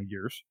 15 or 20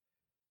 years,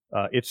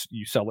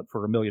 you sell it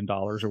for $1 million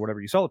or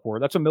whatever you sell it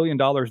for. That's $1 million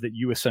that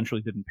you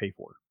essentially didn't pay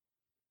for.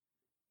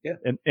 Yeah.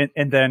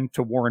 And then,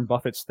 to Warren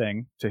Buffett's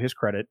thing, to his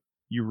credit,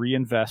 you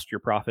reinvest your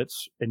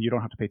profits and you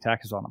don't have to pay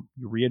taxes on them.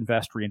 You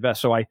reinvest.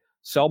 So I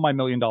sell my $1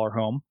 million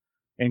home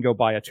and go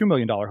buy a $2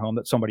 million home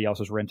that somebody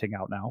else is renting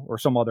out now, or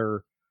some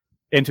other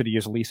entity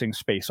is leasing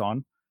space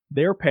on.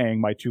 They're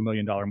paying my $2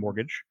 million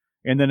mortgage.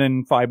 And then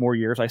in 5 more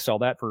years, I sell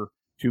that for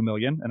 $2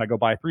 million and I go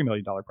buy a $3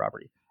 million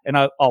property. And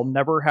I'll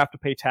never have to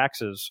pay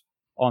taxes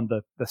on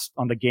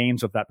the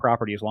gains of that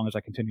property as long as I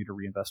continue to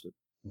reinvest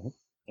it.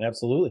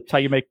 Absolutely. It's how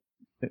you make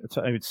it's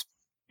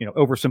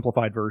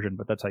oversimplified version,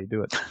 but that's how you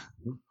do it.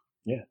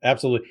 Yeah,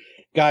 absolutely.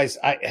 Guys,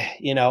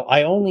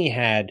 I only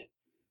had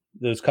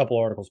those couple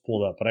articles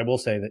pulled up, but I will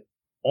say that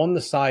on the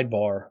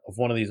sidebar of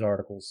one of these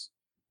articles,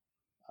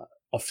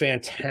 a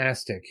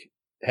fantastic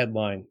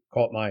headline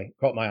caught my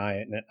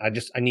eye, and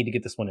I need to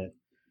get this one in.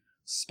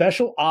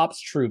 Special ops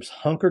troops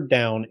hunkered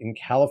down in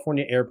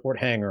California airport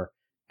hangar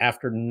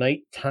after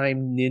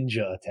nighttime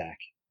ninja attack.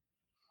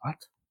 What?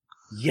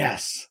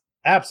 Yes,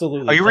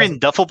 absolutely. Are you reading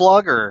Duffel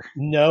Blog or?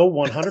 No,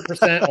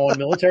 100% on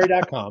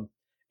military.com.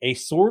 A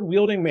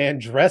sword-wielding man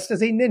dressed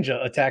as a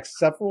ninja attacked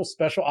several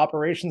special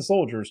operations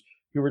soldiers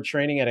who were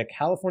training at a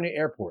California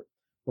airport,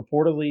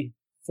 reportedly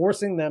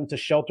forcing them to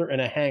shelter in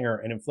a hangar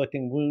and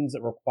inflicting wounds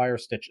that require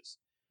stitches.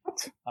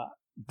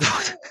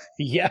 What?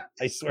 Yeah,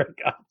 I swear to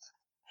God.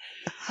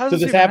 How does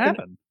this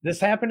happen? This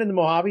happened in the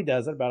Mojave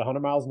Desert, about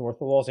 100 miles north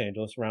of Los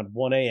Angeles, around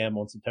 1 a.m.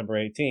 on September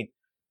 18th.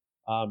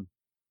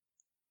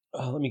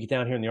 Let me get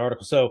down here in the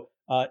article. So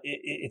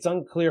It's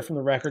unclear from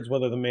the records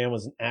whether the man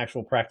was an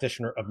actual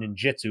practitioner of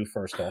ninjutsu.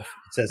 First off,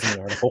 it says in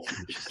the article.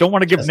 Don't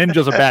want to give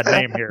ninjas a bad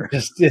name here.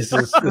 This is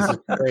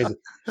crazy.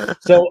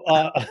 So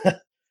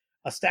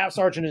a staff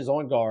sergeant is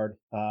on guard,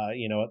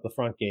 at the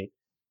front gate.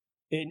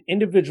 An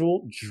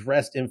individual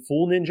dressed in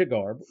full ninja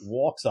garb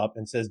walks up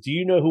and says, "Do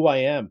you know who I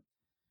am?"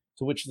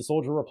 To which the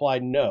soldier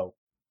replied, "No."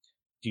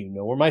 "Do you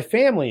know where my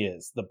family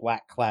is?" the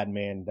black-clad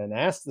man then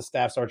asked. The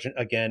staff sergeant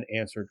again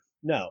answered,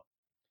 "No."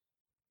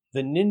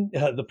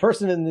 The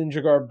person in the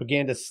ninja garb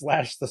began to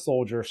slash the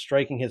soldier,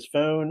 striking his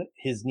phone,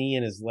 his knee,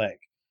 and his leg.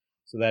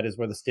 So that is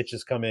where the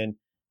stitches come in.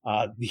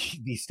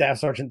 The staff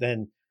sergeant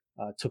then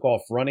took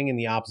off running in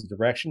the opposite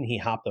direction. He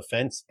hopped a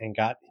fence and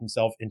got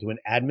himself into an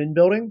admin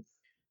building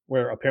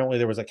where apparently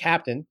there was a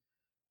captain.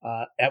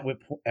 At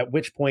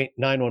which point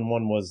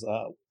 911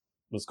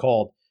 was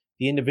called.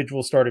 The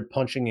individual started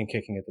punching and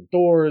kicking at the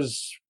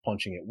doors,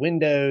 punching at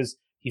windows.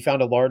 He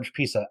found a large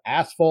piece of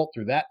asphalt,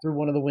 threw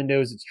one of the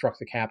windows. It struck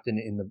the captain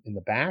in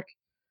the back.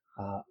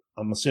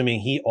 I'm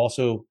assuming he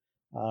also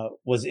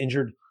was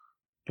injured.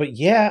 But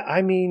yeah,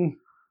 I mean,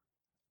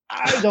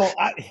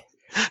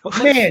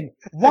 man,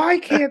 why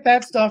can't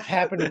that stuff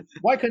happen?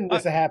 Why couldn't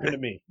this have happened to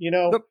me?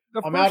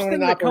 I'm out on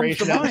an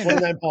operation out in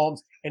 29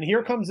 Palms, and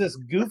here comes this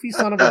goofy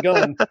son of a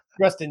gun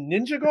dressed in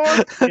ninja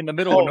garb in the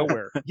middle of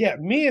nowhere. Yeah,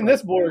 me and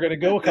this boy are going to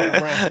go a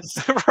couple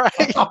rounds.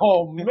 Right.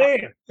 Oh,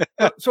 man.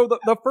 So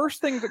the first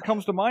thing that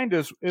comes to mind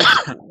is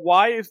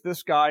why is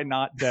this guy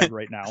not dead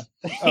right now?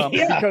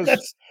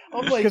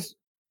 Because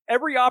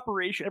every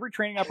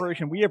training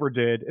operation we ever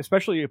did,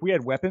 especially if we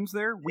had weapons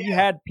there, we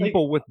had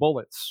people with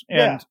bullets.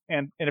 And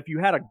if you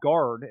had a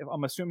guard,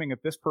 I'm assuming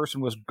if this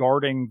person was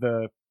guarding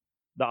the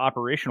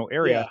operational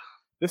area,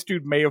 this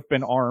dude may have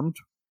been armed,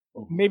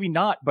 maybe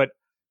not, but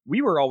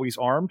we were always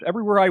armed.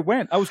 Everywhere I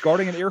went, I was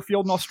guarding an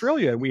airfield in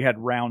Australia. We had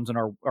rounds in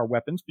our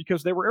weapons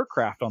because there were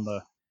aircraft on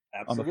the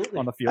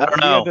field. I don't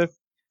know.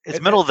 It's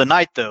middle of the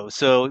night though,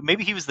 so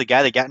maybe he was the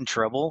guy that got in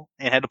trouble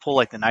and had to pull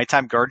like the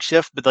nighttime guard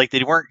shift, but like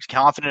they weren't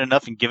confident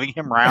enough in giving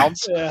him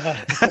rounds.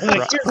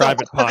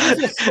 Private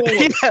pilot.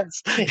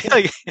 Yes.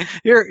 Like,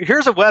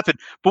 here's a weapon,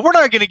 but we're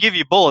not going to give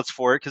you bullets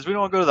for it because we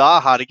don't want to go to the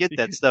AHA to get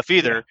that stuff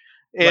either.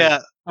 Yeah,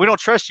 we don't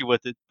trust you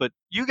with it, but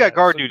you got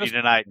guard duty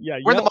tonight. Yeah,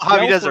 we're in the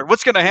Mojave Desert.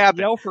 What's going to happen?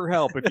 Yell for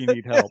help if you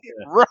need help.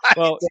 Right.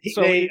 Well,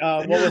 so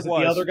what was it? The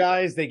other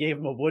guys, they gave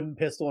him a wooden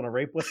pistol and a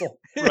rape whistle.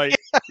 Right.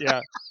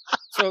 Yeah.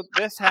 So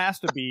this has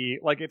to be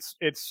like it's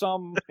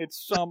some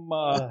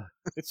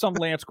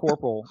Lance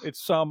Corporal.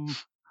 It's some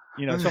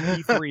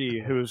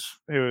E3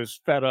 who's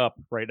fed up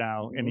right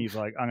now, and he's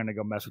like, I'm going to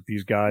go mess with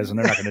these guys, and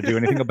they're not going to do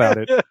anything about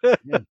it.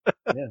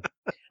 Yeah.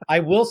 I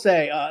will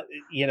say,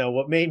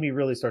 what made me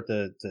really start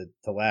to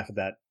laugh at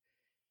that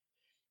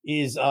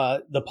is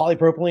the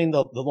polypropylene,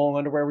 the long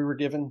underwear we were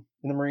given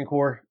in the Marine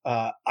Corps.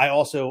 I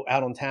also,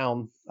 out on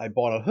town, I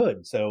bought a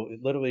hood. So it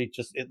literally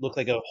it looked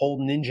like a whole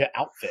ninja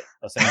outfit,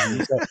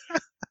 essentially.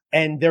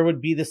 And there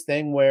would be this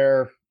thing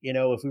where,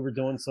 if we were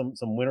doing some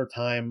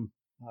wintertime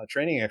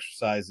training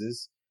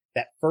exercises,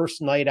 that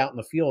first night out in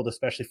the field,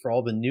 especially for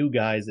all the new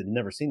guys that had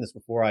never seen this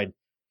before, I'd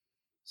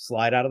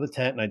slide out of the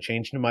tent and I'd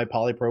change into my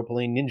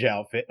polypropylene ninja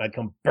outfit and I'd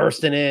come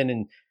bursting in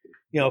and,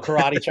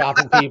 karate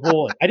chopping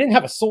people. And I didn't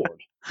have a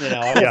sword,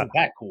 I wasn't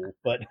that cool,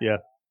 but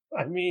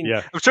I mean,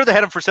 I'm sure they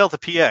had them for sale at the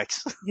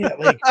PX. Yeah,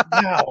 like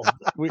wow.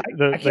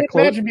 I can't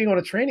imagine being on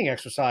a training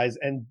exercise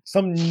and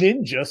some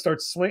ninja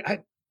starts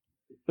swinging.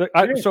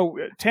 So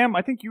Tam,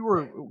 I think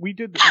we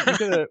did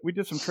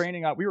some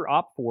training out. We were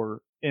OPFOR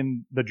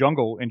in the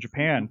jungle in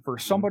Japan for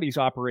somebody's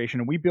operation,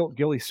 and we built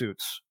ghillie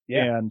suits.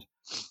 And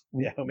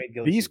homemade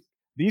ghillie suits.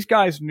 These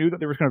guys knew that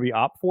there was going to be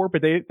OPFOR,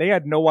 but they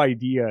had no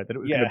idea that it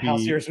was going to be how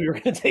serious we were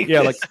going to take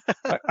this.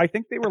 Like I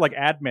think they were like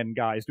admin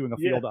guys doing a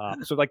field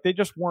op, so like they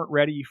just weren't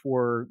ready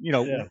for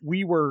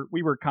we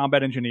were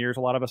combat engineers.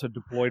 A lot of us had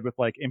deployed with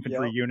like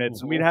infantry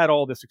units, and we'd had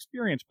all this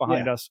experience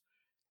behind us,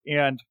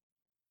 and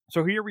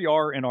so here we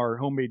are in our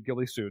homemade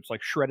ghillie suits,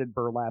 like shredded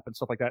burlap and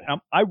stuff like that.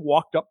 I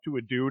walked up to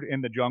a dude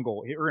in the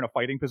jungle. We were in a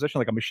fighting position,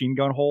 like a machine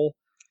gun hole,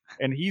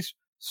 and he's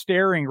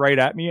staring right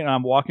at me, and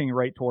I'm walking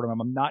right toward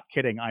him. I'm not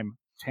kidding. I'm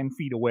 10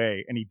 feet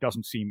away, and he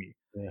doesn't see me.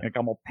 Like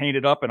I'm all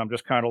painted up, and I'm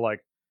just kind of like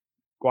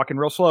walking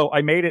real slow.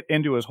 I made it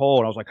into his hole,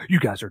 and I was like,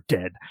 "You guys are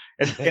dead,"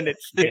 and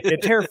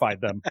it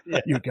terrified them.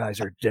 You guys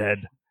are dead.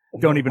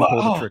 Don't even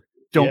pull the trick.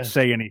 Don't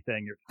say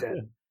anything. You're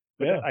dead.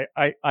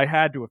 I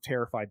had to have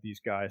terrified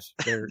these guys.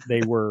 I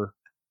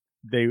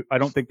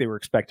don't think they were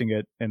expecting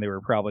it, and they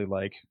were probably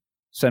like,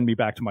 "Send me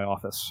back to my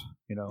office,"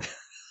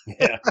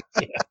 Yeah.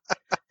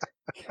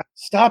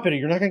 Stop it! Or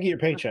you're not going to get your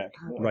paycheck.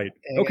 Right.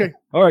 Okay.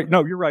 All right.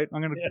 No, you're right.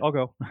 I'll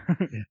go.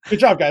 Good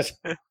job, guys.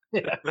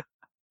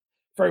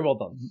 Very well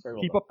done.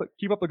 Keep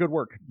up the good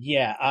work.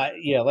 Yeah.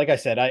 Like I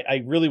said,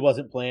 I really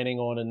wasn't planning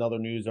on another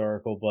news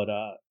article, but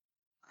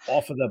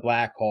off of the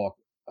Black Hawk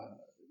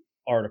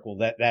article,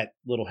 that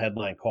little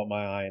headline caught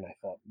my eye, and I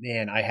thought,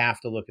 man, I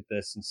have to look at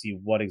this and see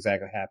what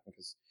exactly happened,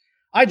 because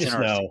I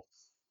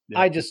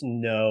just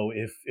know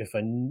if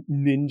a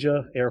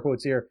ninja, air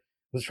quotes here,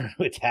 was trying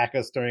to attack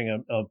us during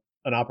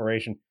an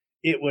operation,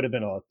 it would have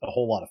been a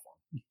whole lot of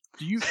fun.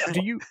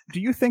 Do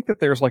you think that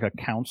there's like a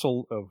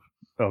council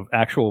of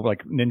actual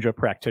like ninja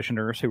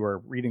practitioners who are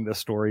reading this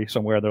story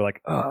somewhere? They're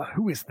like,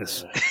 who is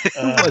this?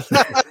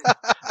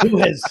 Who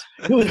has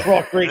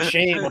brought great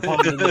shame upon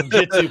the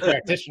ninjutsu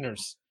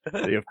practitioners?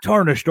 They have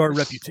tarnished our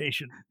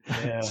reputation.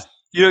 Yeah.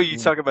 You know, you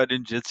talk about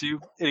ninjutsu,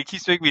 and it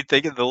keeps making me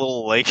think of the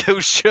little Lego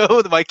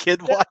show that my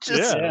kid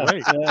watches. Yeah,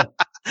 right.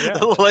 Yeah.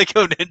 The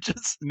Lego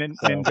ninjas.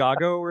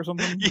 Ninjago or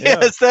something.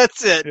 Yes,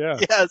 that's it. Yeah.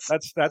 Yes,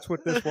 That's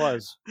what this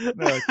was.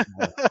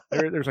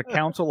 There's a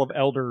council of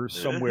elders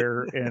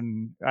somewhere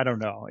in, I don't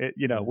know,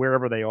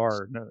 wherever they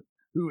are.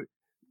 Who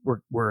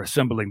we're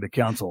assembling the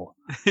council.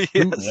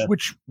 Yes.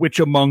 Which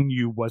among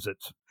you was it?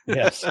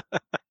 Yes.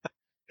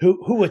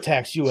 Who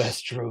attacks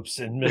U.S. troops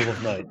in middle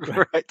of night?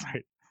 Right.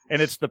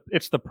 And it's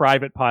the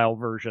private pile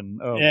version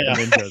of Yeah.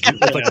 the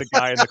ninjas. It's like the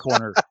guy in the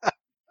corner.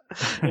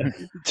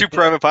 Two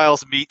private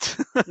piles meet.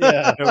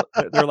 Yeah.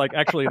 They're like,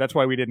 actually, that's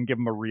why we didn't give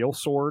him a real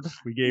sword.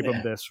 We gave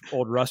him this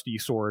old rusty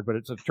sword, but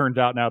it turns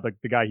out now the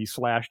guy he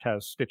slashed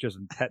has stitches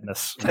and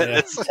tetanus.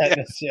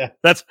 Tetanus, yeah.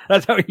 That's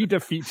how he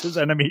defeats his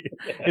enemy.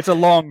 It's a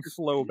long,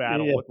 slow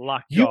battle with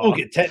lockjaw. You will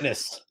get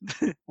tetanus.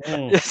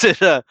 Is it?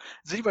 Does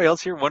anybody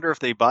else here wonder if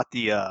they bought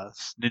the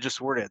ninja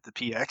sword at the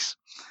PX?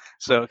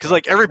 So, because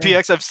like every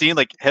PX I've seen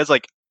like has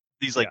like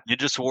these like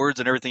ninja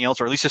swords and everything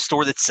else, or at least a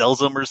store that sells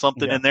them or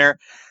something in there.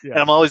 Yeah. And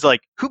I'm always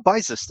like, who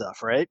buys this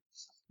stuff, right?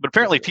 But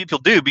apparently people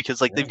do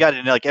because like they've got it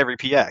in like every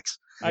PX.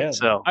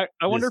 So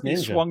I wonder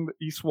if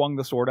he swung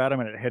the sword at him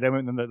and it hit him,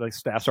 and then the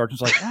staff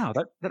sergeant's like, "Wow,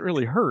 that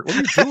really hurt. What are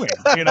you doing?"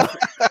 You know,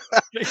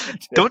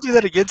 don't do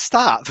that again.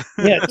 Stop.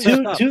 Yeah.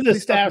 To the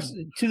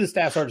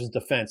staff sergeant's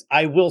defense,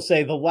 I will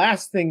say the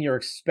last thing you're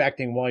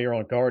expecting while you're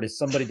on guard is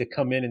somebody to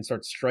come in and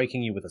start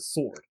striking you with a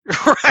sword.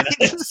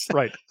 Right.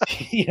 Right.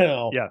 You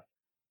know. Yeah.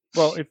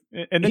 Well,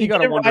 and then you got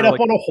to wonder, ride up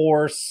on a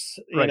horse.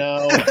 Right. You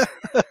know.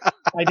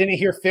 I didn't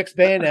hear fixed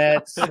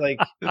bayonets. Like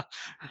the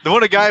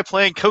one a guy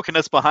playing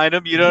coconuts behind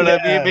him, you know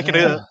what I mean, making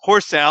a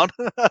horse sound.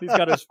 He's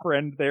got his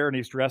friend there, and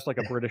he's dressed like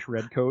a British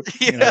redcoat.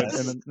 Yes. You know,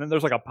 and then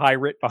there's like a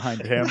pirate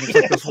behind him. It's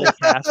like this whole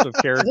cast of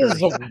characters. This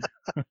is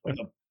like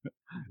a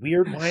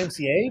weird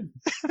YMCA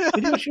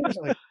video shooters.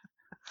 Like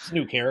it's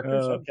new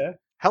characters. Okay.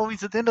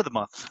 Halloween's at the end of the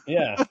month.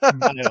 Yeah. And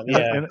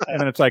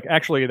then it's like,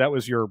 actually, that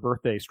was your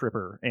birthday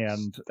stripper,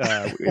 and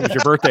it was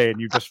your birthday,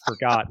 and you just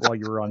forgot while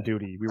you were on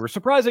duty. We were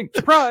surprise!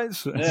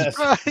 Yes.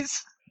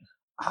 Surprise!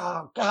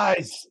 Oh,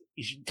 guys,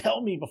 you should tell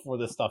me before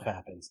this stuff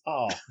happens.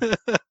 Oh,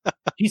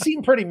 he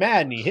seemed pretty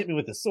mad, and he hit me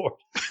with the sword.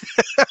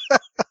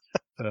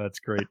 That's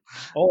great.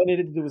 All I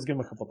needed to do was give him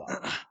a couple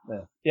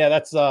 $. Yeah,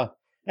 that's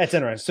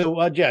interesting.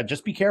 So,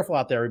 just be careful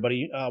out there,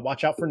 everybody.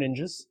 Watch out for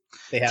ninjas.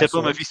 They have tip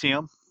swords. them if you see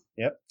them.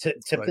 Yep. Tip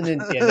the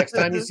ninja. Yeah, next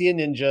time you see a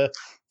ninja,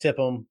 tip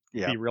them.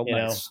 Yeah. Be real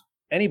nice.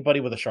 Know,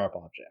 anybody with a sharp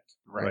object.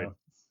 Right.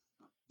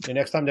 And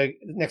next time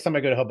I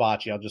go to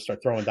Hibachi, I'll just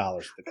start throwing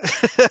dollars.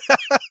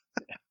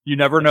 You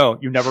never know.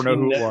 You never know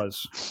who it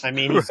was. I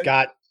mean,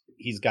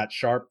 he's got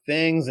sharp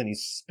things, and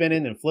he's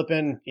spinning and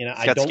flipping. You know,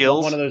 I don't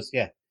want one of those.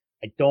 Yeah,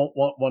 I don't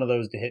want one of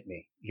those to hit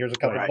me. Here's a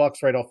couple of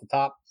bucks right off the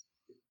top.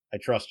 I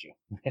trust you.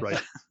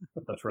 Right.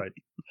 That's right.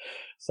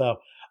 So,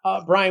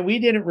 Brian, we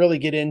didn't really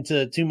get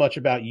into too much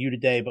about you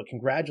today, but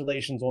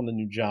congratulations on the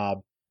new job.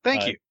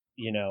 Thank you.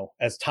 You know,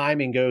 as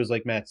timing goes,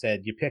 like Matt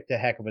said, you picked a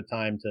heck of a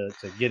time to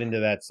get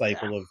into that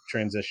cycle of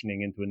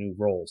transitioning into a new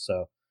role.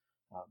 So,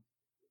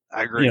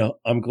 I agree. You know,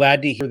 I'm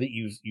glad to hear that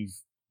you've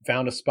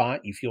found a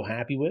spot you feel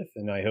happy with,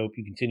 and I hope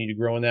you continue to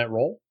grow in that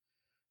role.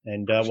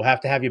 And we'll have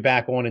to have you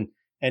back on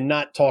and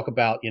not talk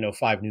about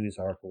 5 news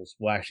articles.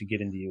 We'll actually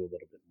get into you a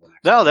little bit more.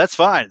 No, that's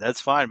fine.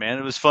 That's fine, man.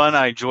 It was fun.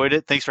 I enjoyed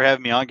it. Thanks for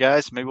having me on,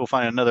 guys. Maybe we'll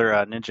find another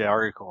ninja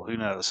article. Who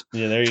knows?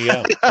 Yeah, there you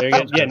go.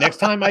 Yeah, next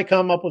time I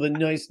come up with a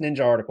nice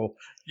ninja article.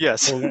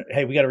 Yes.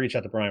 Hey, we got to reach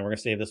out to Brian. We're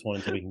gonna save this one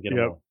until we can get him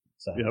on.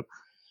 So,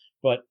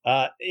 But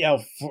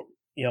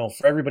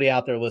for everybody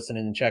out there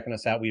listening and checking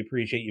us out, we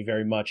appreciate you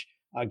very much.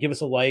 Give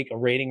us a like, a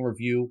rating,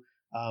 review.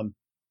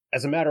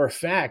 As a matter of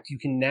fact, you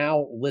can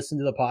now listen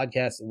to the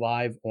podcast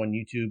live on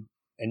YouTube.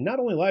 And not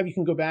only live, you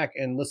can go back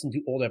and listen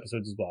to old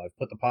episodes as well. I've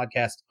put the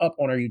podcast up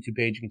on our YouTube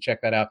page. You can check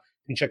that out.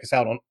 You can check us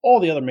out on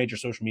all the other major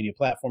social media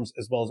platforms,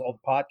 as well as all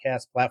the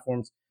podcast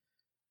platforms.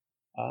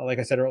 Like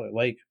I said earlier,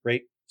 like,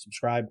 rate,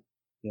 subscribe,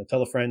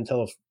 tell a friend,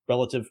 tell a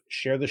relative,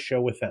 share the show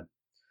with them.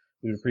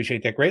 We would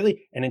appreciate that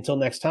greatly. And until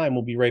next time,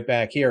 we'll be right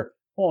back here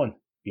on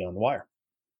Beyond the Wire.